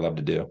I'd really love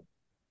to do.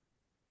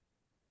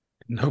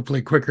 And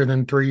hopefully quicker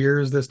than 3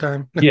 years this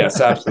time.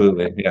 Yes,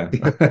 absolutely. Yeah.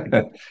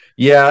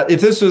 Yeah. If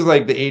this was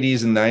like the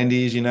 80s and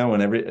 90s, when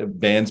every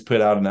bands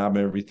put out an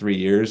album every 3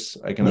 years,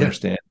 I can Yeah.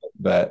 understand it.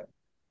 But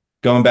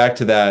going back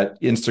to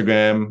that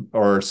Instagram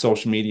or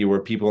social media where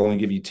people only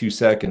give you 2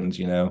 seconds,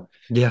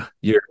 Yeah.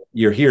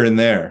 you're here and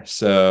there.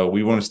 So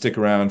we want to stick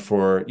around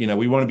for,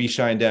 we want to be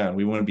shined down.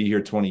 We want to be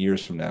here 20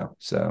 years from now.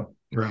 So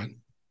Right.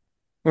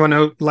 Well, I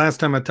know last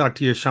time I talked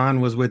to you,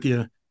 Sean was with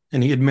you,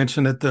 and he had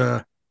mentioned that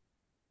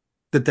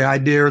the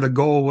idea or the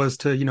goal was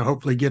to,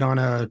 hopefully get on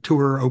a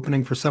tour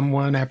opening for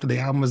someone after the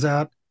album was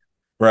out.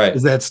 Right.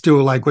 Is that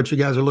still like what you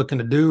guys are looking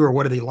to do, or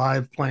what are the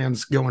live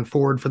plans going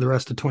forward for the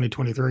rest of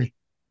 2023?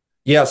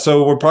 Yeah,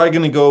 so we're probably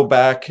going to go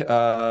back.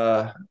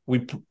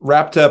 We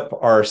wrapped up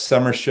our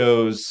summer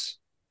shows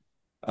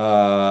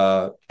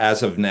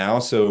as of now,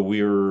 so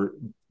we're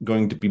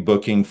going to be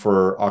booking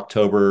for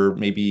October,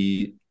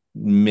 maybe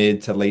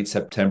mid to late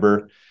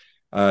September.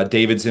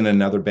 David's in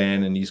another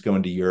band and he's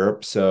going to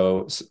Europe,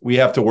 so we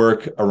have to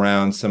work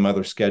around some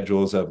other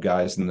schedules of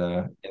guys in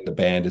the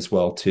band as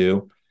well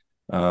too,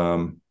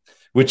 um,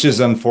 which is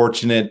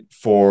unfortunate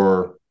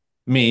for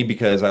me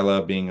because I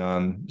love being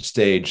on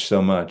stage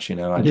so much. I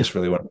Yeah. just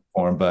really want to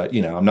perform, but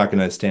I'm not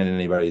going to stand in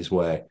anybody's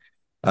way.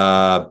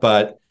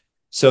 But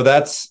so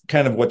that's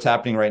kind of what's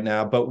happening right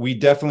now. But we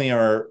definitely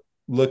are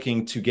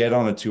looking to get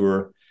on a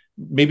tour,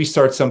 maybe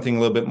start something a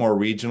little bit more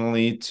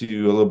regionally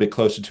to a little bit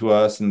closer to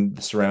us and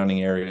the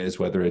surrounding areas,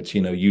 whether it's,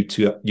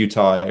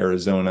 Utah,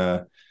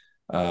 Arizona,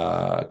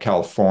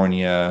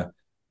 California,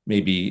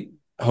 maybe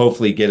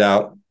hopefully get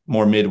out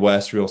more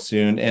Midwest real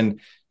soon.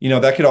 And,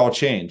 that could all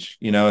change,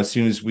 as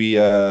soon as we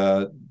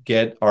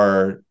get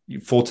our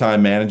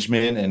full-time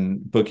management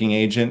and booking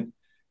agent.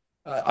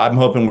 I'm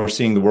hoping we're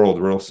seeing the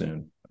world real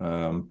soon.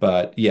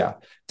 But yeah,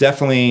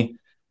 definitely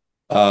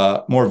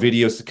more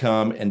videos to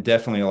come and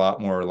definitely a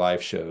lot more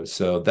live shows.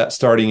 So that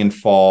starting in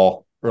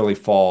fall, early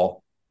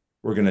fall,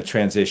 we're going to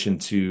transition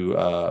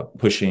to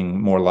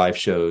pushing more live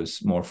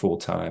shows more full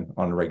time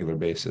on a regular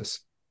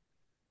basis.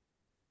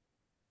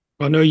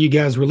 I know you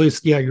guys you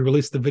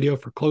released the video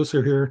for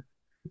Closer here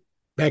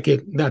back I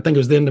think it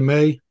was the end of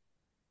May.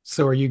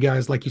 So are you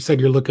guys, like you said,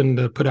 you're looking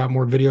to put out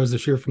more videos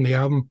this year from the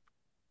album?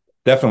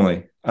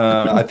 Definitely.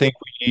 I think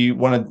we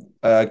want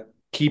to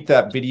keep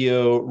that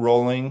video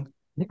rolling,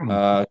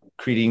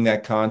 creating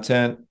that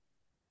content,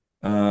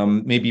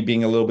 maybe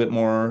being a little bit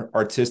more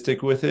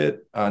artistic with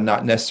it.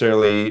 Not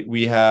necessarily,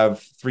 we have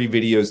 3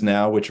 videos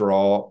now, which are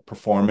all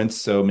performance.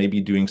 So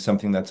maybe doing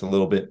something that's a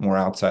little bit more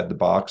outside the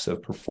box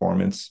of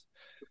performance,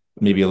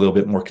 maybe a little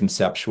bit more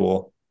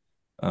conceptual,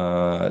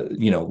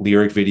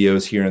 lyric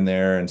videos here and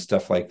there and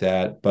stuff like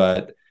that.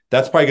 But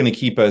that's probably going to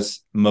keep us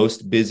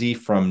most busy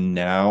from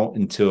now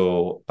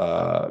until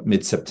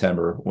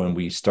mid-September when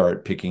we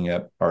start picking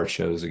up our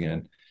shows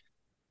again.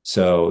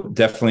 So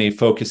definitely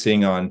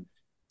focusing on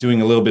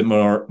doing a little bit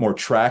more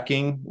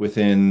tracking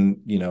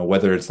within,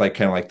 whether it's like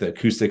kind of like the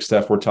acoustic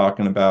stuff we're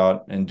talking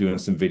about and doing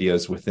some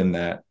videos within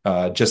that,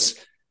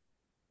 just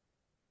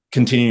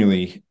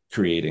continually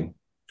creating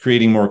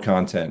more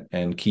content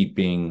and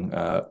keeping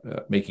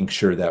making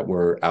sure that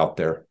we're out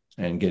there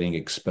and getting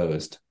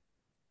exposed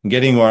and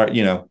getting our,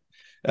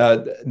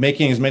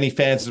 making as many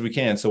fans as we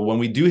can. So when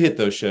we do hit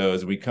those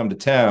shows, we come to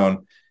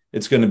town,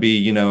 it's going to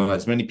be,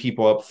 as many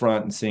people up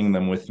front and seeing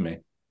them with me.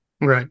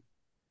 Right.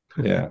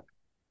 Yeah.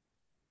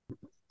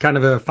 Kind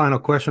of a final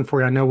question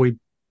for you. I know we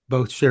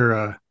both share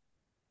a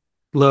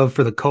love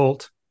for the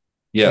Cult.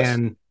 Yes.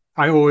 And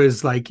I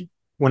always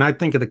when I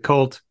think of the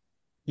Cult,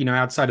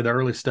 outside of the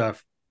early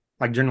stuff,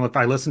 like generally if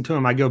I listen to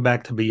them, I go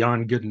back to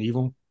Beyond Good and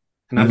Evil.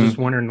 And I was just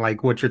wondering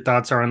what your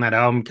thoughts are on that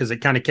album, because it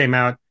kind of came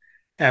out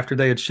after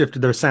they had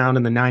shifted their sound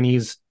in the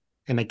 90s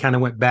and they kind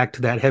of went back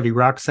to that heavy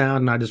rock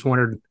sound. And I just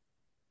wondered,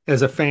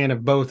 as a fan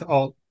of both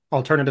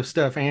alternative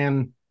stuff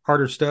and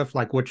harder stuff,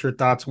 what your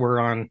thoughts were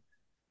on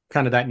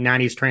kind of that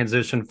 90s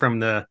transition from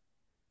the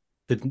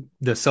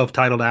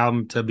self-titled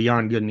album to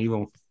Beyond Good and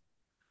Evil.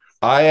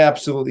 I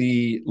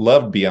absolutely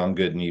loved Beyond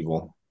Good and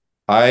Evil.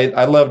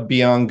 I loved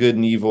Beyond Good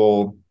and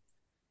Evil,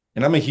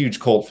 and I'm a huge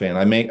Cult fan.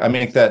 I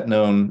make that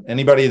known.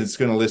 Anybody that's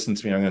going to listen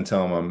to me, I'm going to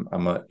tell them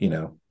I'm a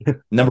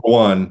number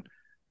one.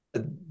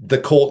 The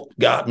Cult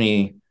got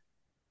me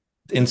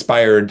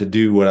inspired to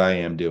do what I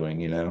am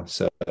doing.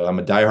 So I'm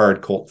a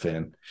diehard Cult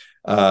fan.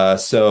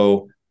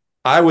 So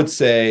I would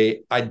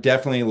say I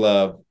definitely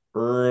love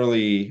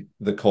early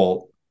the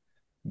Cult,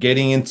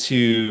 getting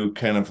into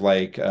kind of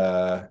like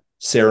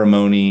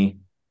Ceremony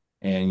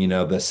and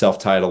the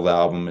self-titled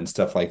album and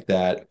stuff like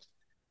that,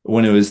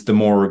 when it was the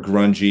more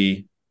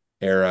grungy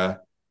era,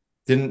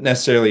 didn't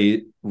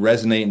necessarily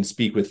resonate and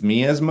speak with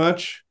me as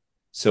much.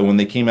 So when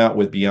they came out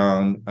with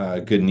Beyond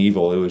Good and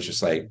Evil, it was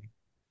just like,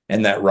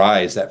 and that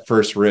Rise, that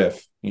first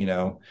riff,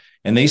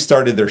 and they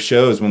started their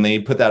shows when they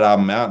put that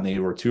album out and they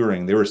were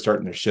touring, they were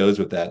starting their shows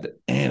with that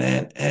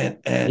and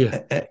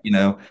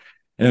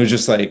it was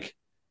just like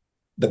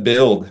the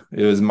build.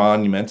 It was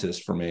monumentous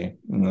for me.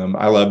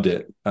 I loved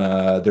it.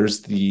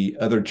 There's the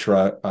other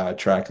track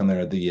on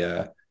there,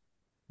 the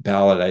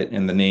ballad,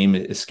 and the name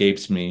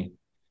escapes me.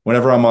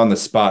 Whenever I'm on the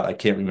spot, I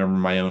can't remember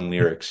my own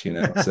lyrics,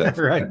 So.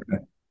 Right.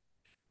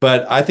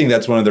 But I think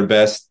that's one of their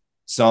best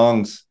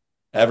songs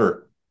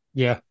ever.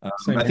 Yeah.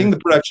 I think the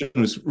production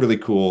was really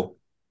cool.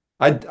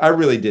 I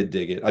really did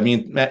dig it. I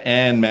mean,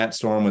 Matt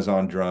Storm was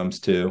on drums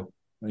too.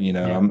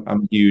 I'm a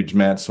huge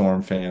Matt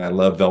Storm fan. I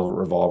love Velvet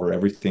Revolver.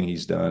 Everything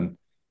he's done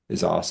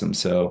is awesome.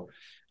 So,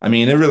 I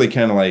mean, it really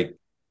kind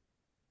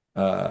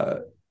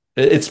of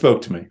it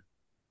spoke to me,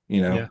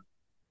 Yeah.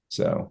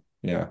 So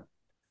yeah,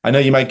 I know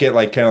you might get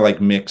kind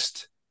of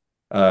mixed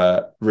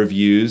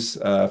reviews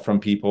from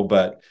people,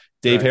 but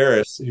Dave Right.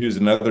 Harris, who's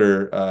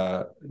another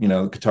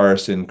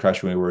guitarist in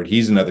Crash Wayward,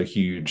 he's another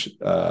huge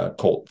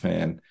Cult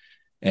fan,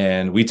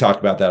 and we talk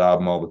about that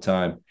album all the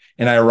time.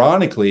 And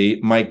ironically,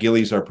 Mike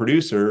Gillies, our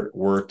producer,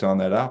 worked on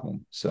that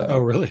album. Oh, So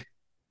really?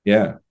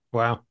 yeah,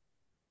 Wow.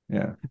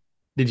 yeah.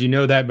 Did you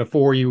know that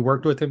before you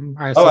worked with him,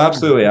 I Oh, assume?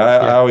 absolutely.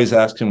 I Yeah. always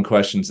ask him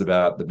questions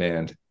about the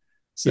band.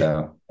 Yeah.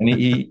 So, and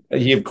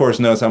he of course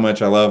knows how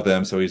much I love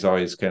them. So he's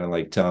always kind of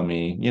like telling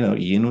me,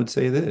 Ian would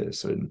say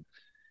this and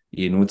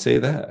Ian would say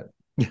that.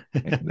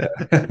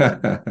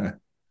 And,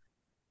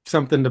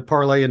 Something to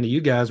parlay into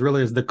you guys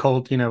really is the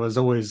Cult, is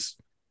always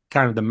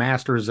kind of the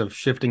masters of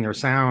shifting their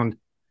sound,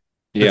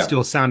 but yeah,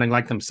 still sounding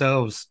like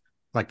themselves.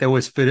 Like they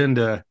always fit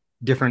into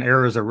different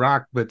eras of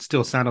rock, but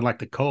still sounded like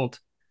the Cult.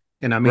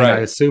 And I mean, I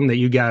right. assume that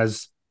you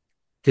guys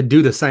could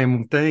do the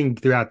same thing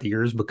throughout the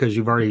years because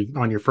you've already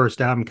on your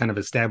first album kind of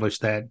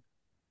established that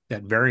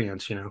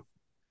variance.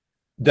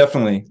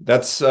 Definitely.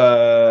 That's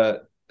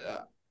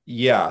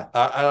yeah.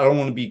 I don't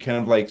want to be kind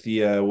of like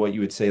the what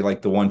you would say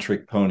like the one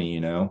trick pony.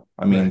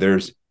 I mean, Right.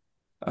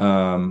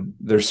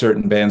 there's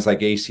certain bands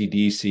like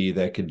AC/DC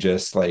that could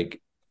just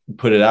like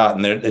put it out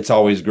and it's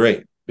always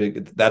great.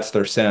 That's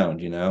their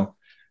sound.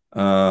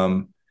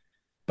 Um,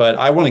 but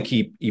I want to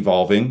keep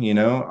evolving.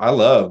 I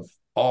love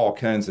all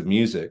kinds of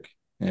music.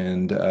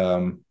 And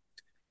I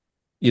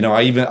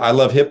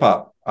love hip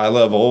hop. I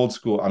love old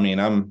school. I mean,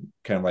 I'm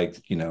kind of like,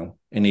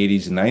 an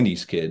 80s and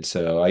 90s kid.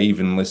 So I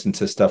even listen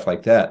to stuff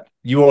like that.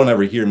 You won't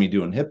ever hear me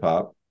doing hip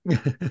hop.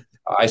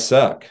 I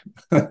suck.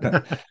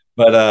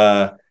 But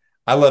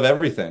I love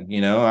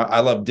everything. I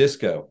love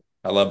disco.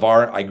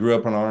 I grew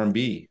up on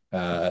R&B.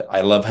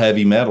 I love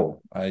heavy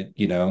metal.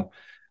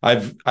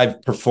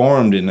 I've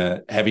performed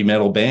in heavy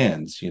metal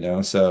bands.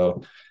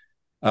 So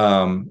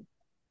um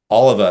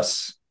all of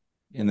us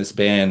in this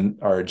band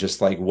are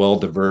just like well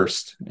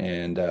diverse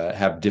and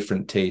have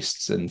different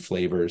tastes and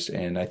flavors,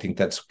 and I think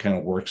that's kind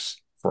of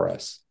works for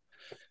us.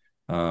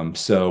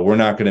 So we're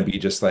not going to be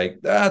just like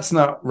that's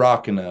not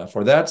rock enough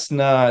or that's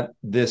not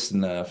this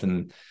enough,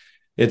 and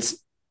it's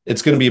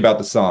it's going to be about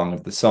the song.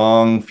 If the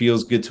song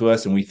feels good to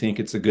us and we think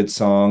it's a good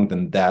song,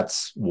 then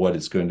that's what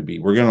it's going to be.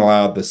 We're going to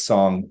allow the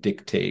song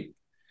dictate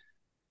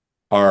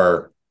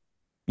our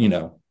you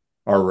know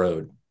our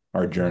road,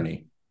 our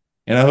journey.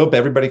 And I hope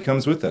everybody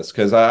comes with us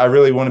because I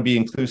really want to be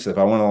inclusive.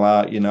 I want to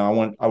allow,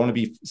 I want to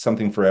be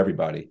something for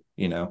everybody.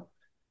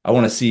 I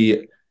want to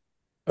see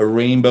a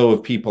rainbow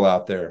of people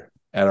out there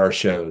at our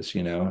shows,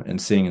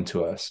 and singing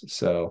to us.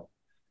 So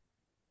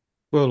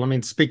Well, I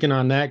mean, speaking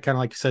on that, kind of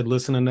like you said,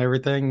 listening to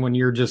everything when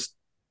you're just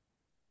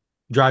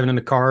driving in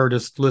the car,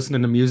 just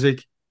listening to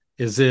music,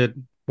 is it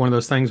one of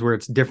those things where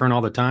it's different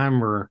all the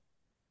time, or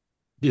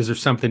is there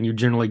something you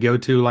generally go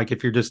to, like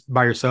if you're just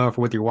by yourself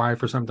or with your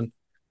wife or something?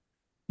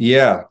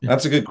 yeah,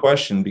 that's a good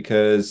question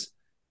because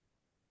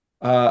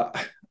uh,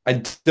 I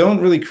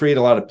don't really create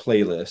a lot of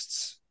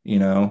playlists.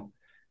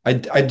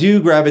 I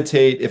do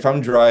gravitate if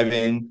I'm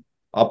driving.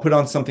 I'll put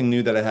on something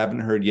new that I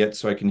haven't heard yet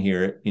so I can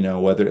hear it,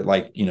 whether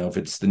if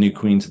it's the new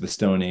Queens of the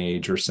Stone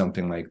Age or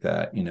something like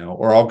that,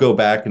 or I'll go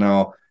back and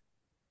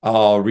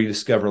I'll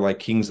rediscover like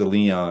Kings of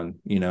Leon,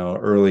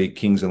 early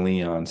Kings of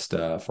Leon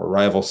stuff or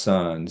Rival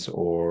Sons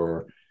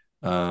or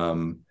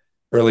um,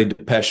 early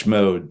Depeche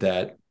Mode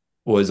that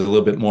was a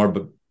little bit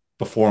more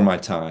before my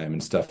time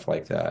and stuff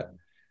like that.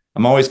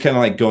 I'm always kind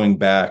of like going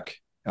back.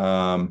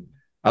 I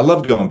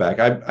love going back.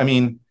 I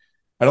mean,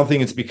 I don't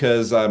think it's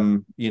because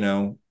I'm,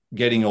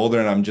 getting older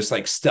and I'm just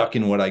like stuck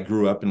in what I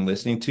grew up in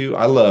listening to.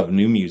 I love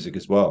new music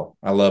as well.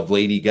 I love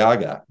Lady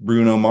Gaga,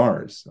 Bruno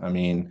Mars. I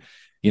mean,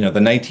 the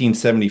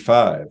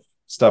 1975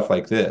 stuff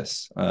like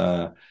this.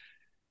 And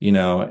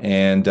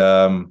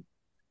I'm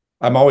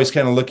always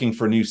kind of looking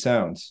for new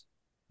sounds,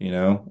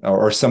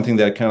 or something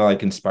that kind of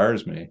like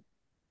inspires me.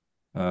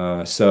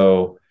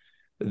 So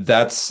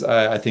that's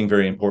I think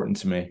very important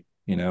to me,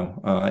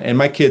 and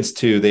my kids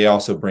too. They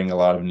also bring a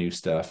lot of new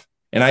stuff,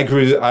 and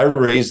I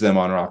raised them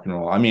on rock and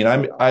roll. I mean,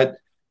 I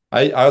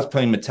was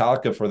playing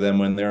Metallica for them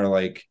when they're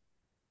like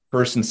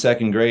first and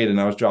second grade, and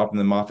I was dropping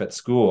them off at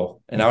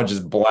school, and I would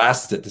just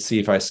blast it to see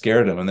if I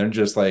scared them, and they're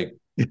just like,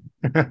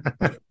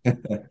 the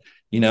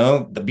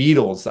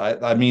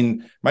Beatles. I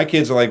mean, my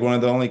kids are like one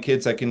of the only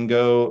kids that can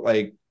go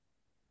like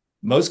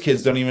most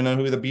kids don't even know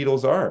who the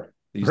Beatles are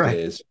these Right.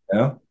 days,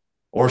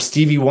 or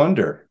Stevie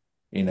Wonder,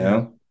 you Yeah.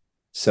 know.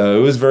 So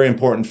it was very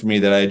important for me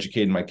that I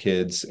educated my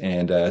kids,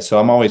 and so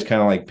I'm always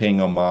kind of like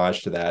paying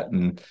homage to that,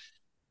 and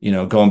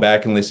going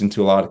back and listening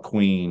to a lot of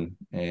Queen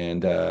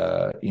and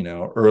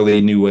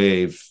early new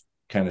wave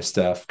kind of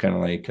stuff, kind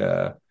of like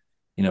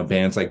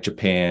bands like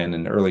Japan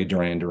and early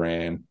Duran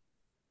Duran,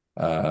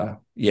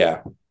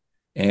 yeah,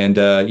 and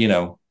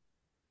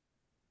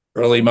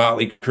early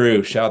Motley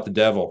Crue, Shout the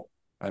Devil.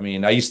 I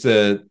mean,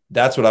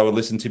 that's what I would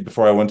listen to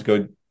before I went to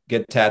go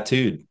get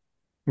tattooed,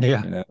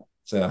 Yeah. you know.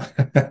 So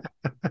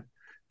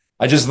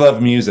I just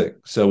love music.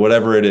 So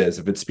whatever it is,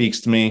 if it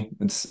speaks to me,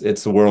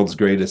 it's the world's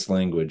greatest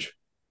language.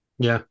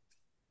 Yeah.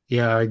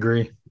 Yeah, I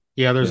agree.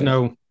 Yeah,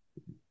 Yeah.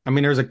 I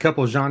mean, there's a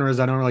couple of genres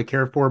I don't really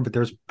care for, but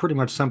there's pretty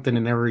much something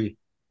in every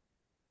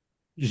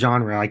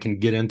genre I can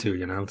get into,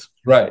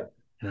 Right.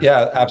 Yeah.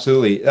 Yeah,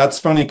 absolutely. That's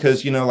funny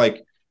because,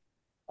 like,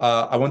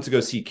 I went to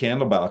go see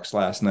Candlebox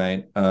last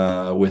night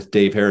with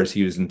Dave Harris.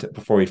 He was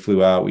before he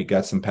flew out. We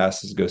got some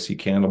passes to go see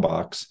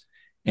Candlebox,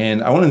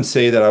 and I wouldn't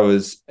say that I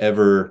was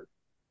ever.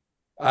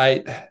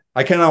 I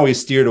kind of always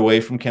steered away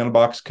from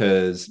Candlebox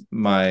because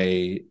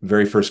my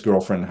very first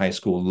girlfriend in high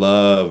school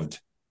loved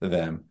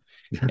them,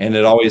 and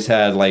it always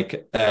had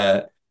like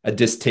a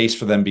distaste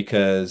for them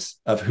because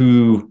of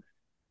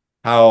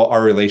how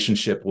our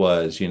relationship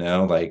was.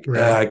 Like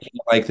Right. I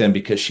can't like them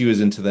because she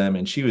was into them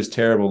and she was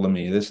terrible to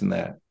me. This and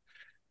that.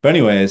 But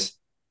anyways,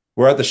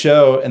 we're at the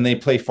show and they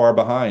play Far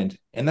Behind.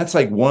 And that's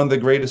like one of the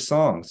greatest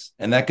songs.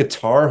 And that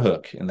guitar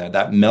hook and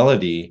that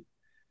melody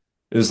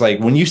is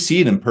like when you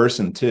see it in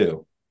person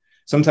too.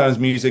 Sometimes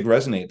music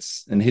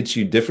resonates and hits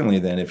you differently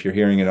than if you're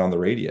hearing it on the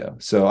radio.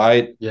 So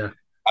Yeah.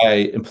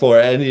 I implore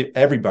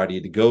everybody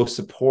to go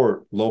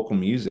support local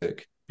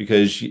music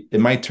because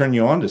it might turn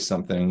you on to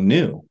something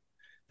new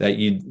that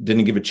you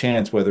didn't give a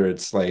chance, whether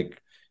it's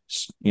like,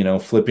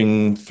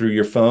 flipping through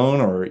your phone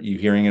or you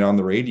hearing it on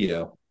the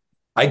radio.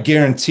 I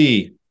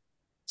guarantee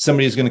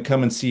somebody's going to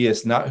come and see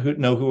us, not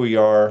know who we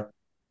are,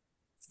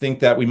 think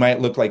that we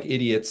might look like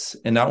idiots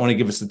and not want to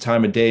give us the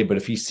time of day. But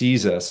if he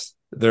sees us,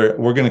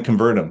 we're going to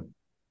convert him.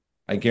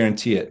 I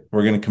guarantee it.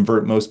 We're going to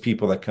convert most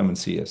people that come and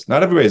see us.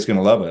 Not everybody's going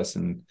to love us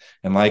and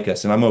like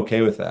us, and I'm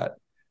okay with that.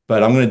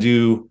 But I'm going to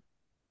do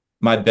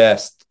my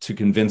best to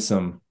convince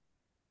them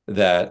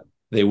that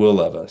they will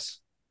love us.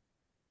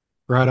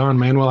 Right on,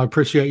 man. Well, I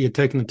appreciate you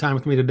taking the time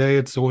with me today.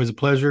 It's always a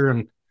pleasure,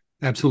 and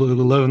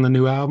absolutely loving the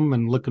new album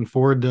and looking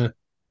forward to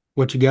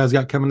what you guys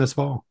got coming this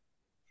fall.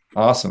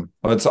 Awesome.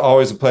 Well, it's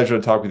always a pleasure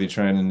to talk with you,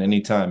 Trent. And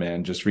anytime,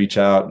 man, just reach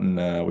out,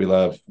 and we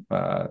love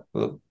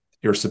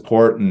your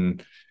support.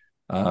 And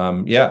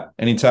yeah,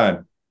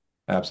 anytime.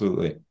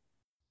 Absolutely.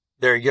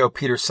 There you go,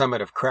 Peter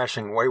Summit of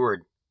Crashing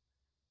Wayward.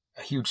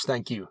 A huge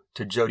thank you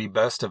to Jody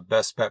Best of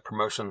Best Bet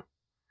Promotion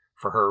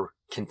for her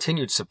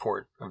continued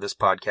support of this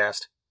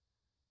podcast.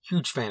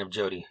 Huge fan of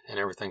Jody and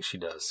everything she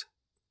does.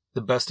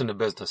 The best in the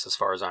business as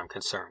far as I'm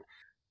concerned.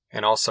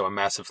 And also a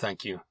massive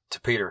thank you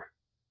to Peter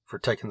for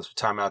taking some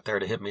time out there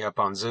to hit me up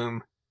on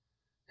Zoom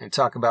and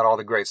talk about all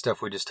the great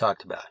stuff we just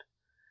talked about.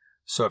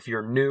 So if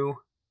you're new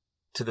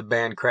to the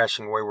band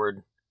Crashing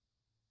Wayward,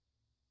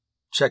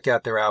 check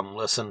out their album,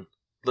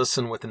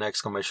 Listen with an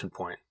exclamation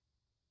point.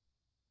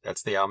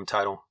 That's the album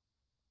title,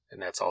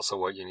 and that's also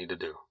what you need to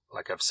do,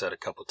 like I've said a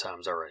couple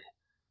times already.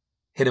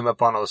 Hit him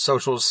up on all the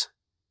socials,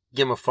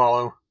 give him a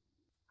follow,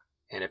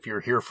 and if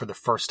you're here for the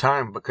first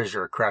time because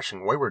you're a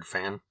Crashing Wayward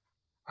fan,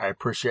 I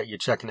appreciate you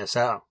checking us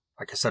out.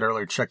 Like I said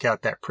earlier, check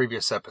out that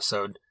previous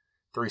episode,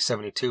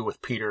 372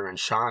 with Peter and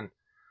Sean,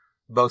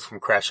 both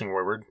from Crashing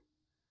Wayward.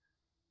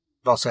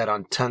 I've also had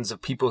on tons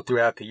of people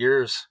throughout the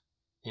years,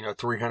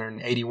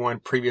 381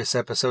 previous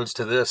episodes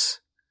to this.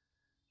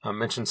 I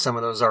mentioned some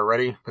of those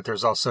already, but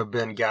there's also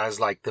been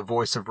guys like the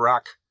voice of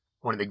rock,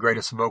 one of the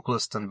greatest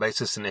vocalists and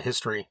bassists in the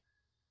history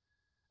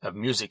of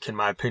music, in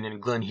my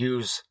opinion, Glenn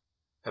Hughes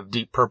of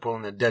Deep Purple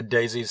and the Dead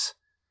Daisies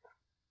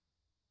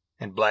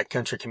and Black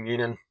Country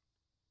Communion.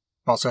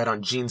 Also had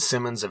on Gene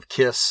Simmons of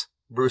Kiss,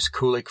 Bruce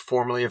Kulick,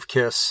 formerly of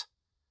Kiss,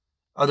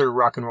 other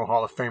Rock and Roll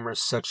Hall of Famers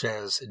such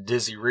as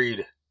Dizzy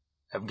Reed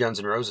of Guns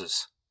N'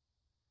 Roses.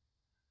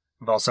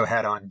 I've also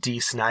had on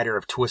Dee Snider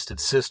of Twisted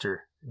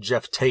Sister,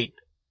 Jeff Tate,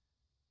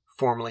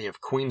 formerly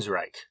of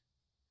Queensryche,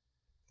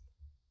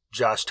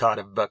 Josh Todd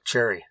of Buck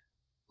Cherry,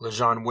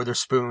 LaJean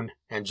Witherspoon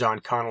and John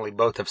Connolly,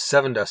 both of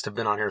Sevendust, have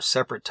been on here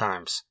separate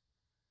times.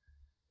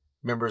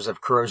 Members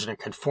of Corrosion and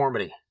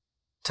Conformity,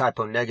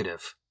 Typo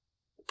Negative,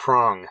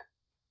 Prong,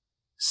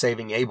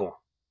 Saving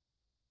Abel,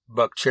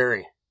 Buck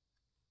Cherry.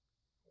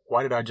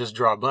 Why did I just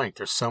draw a blank?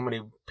 There's so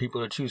many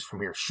people to choose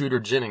from here. Shooter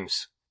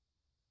Jennings,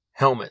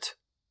 Helmet,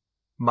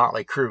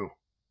 Motley Crue,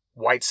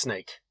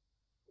 Whitesnake,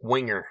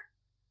 Winger,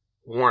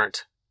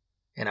 Warrant,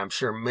 and I'm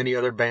sure many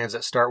other bands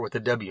that start with a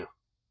W.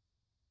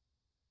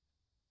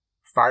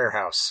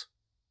 Firehouse,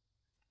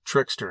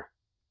 Trickster,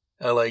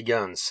 LA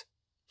Guns,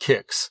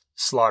 Kicks,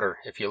 Slaughter,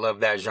 if you love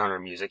that genre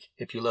of music.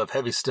 If you love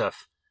heavy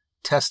stuff,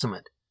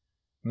 Testament,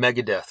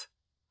 Megadeth,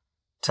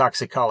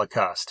 Toxic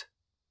Holocaust.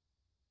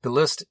 The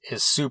list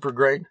is super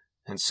great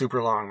and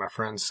super long, my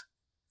friends.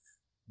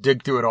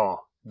 Dig through it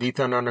all.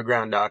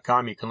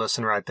 TheThunderUnderground.com. You can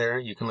listen right there.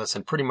 You can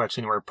listen pretty much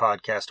anywhere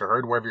podcasts are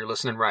heard, wherever you're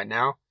listening right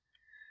now.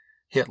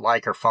 Hit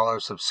like or follow,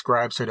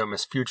 subscribe so you don't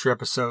miss future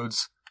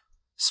episodes.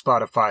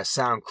 Spotify,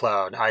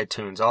 SoundCloud,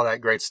 iTunes, all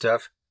that great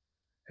stuff.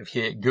 If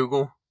you hit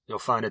Google, you'll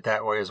find it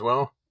that way as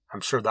well.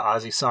 I'm sure the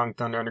Ozzy song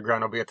Thunder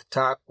Underground will be at the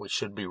top. We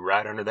should be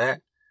right under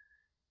that.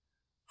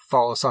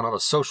 Follow us on all the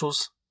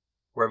socials.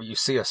 Wherever you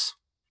see us,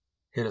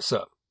 hit us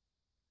up.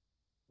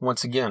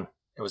 Once again,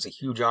 it was a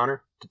huge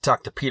honor to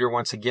talk to Peter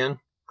once again.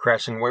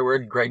 Crashing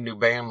Wayward, great new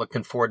band.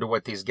 Looking forward to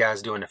what these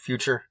guys do in the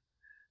future.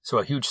 So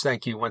a huge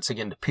thank you once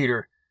again to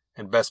Peter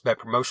and Best Bet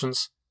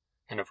Promotions.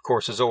 And of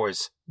course, as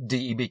always,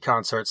 DEB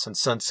Concerts and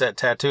Sunset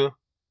Tattoo.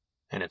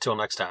 And until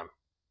next time.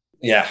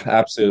 Yeah,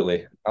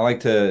 absolutely. I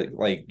like to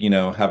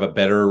have a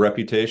better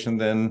reputation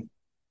than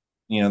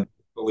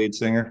the lead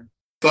singer.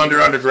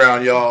 Thunder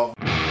Underground, y'all.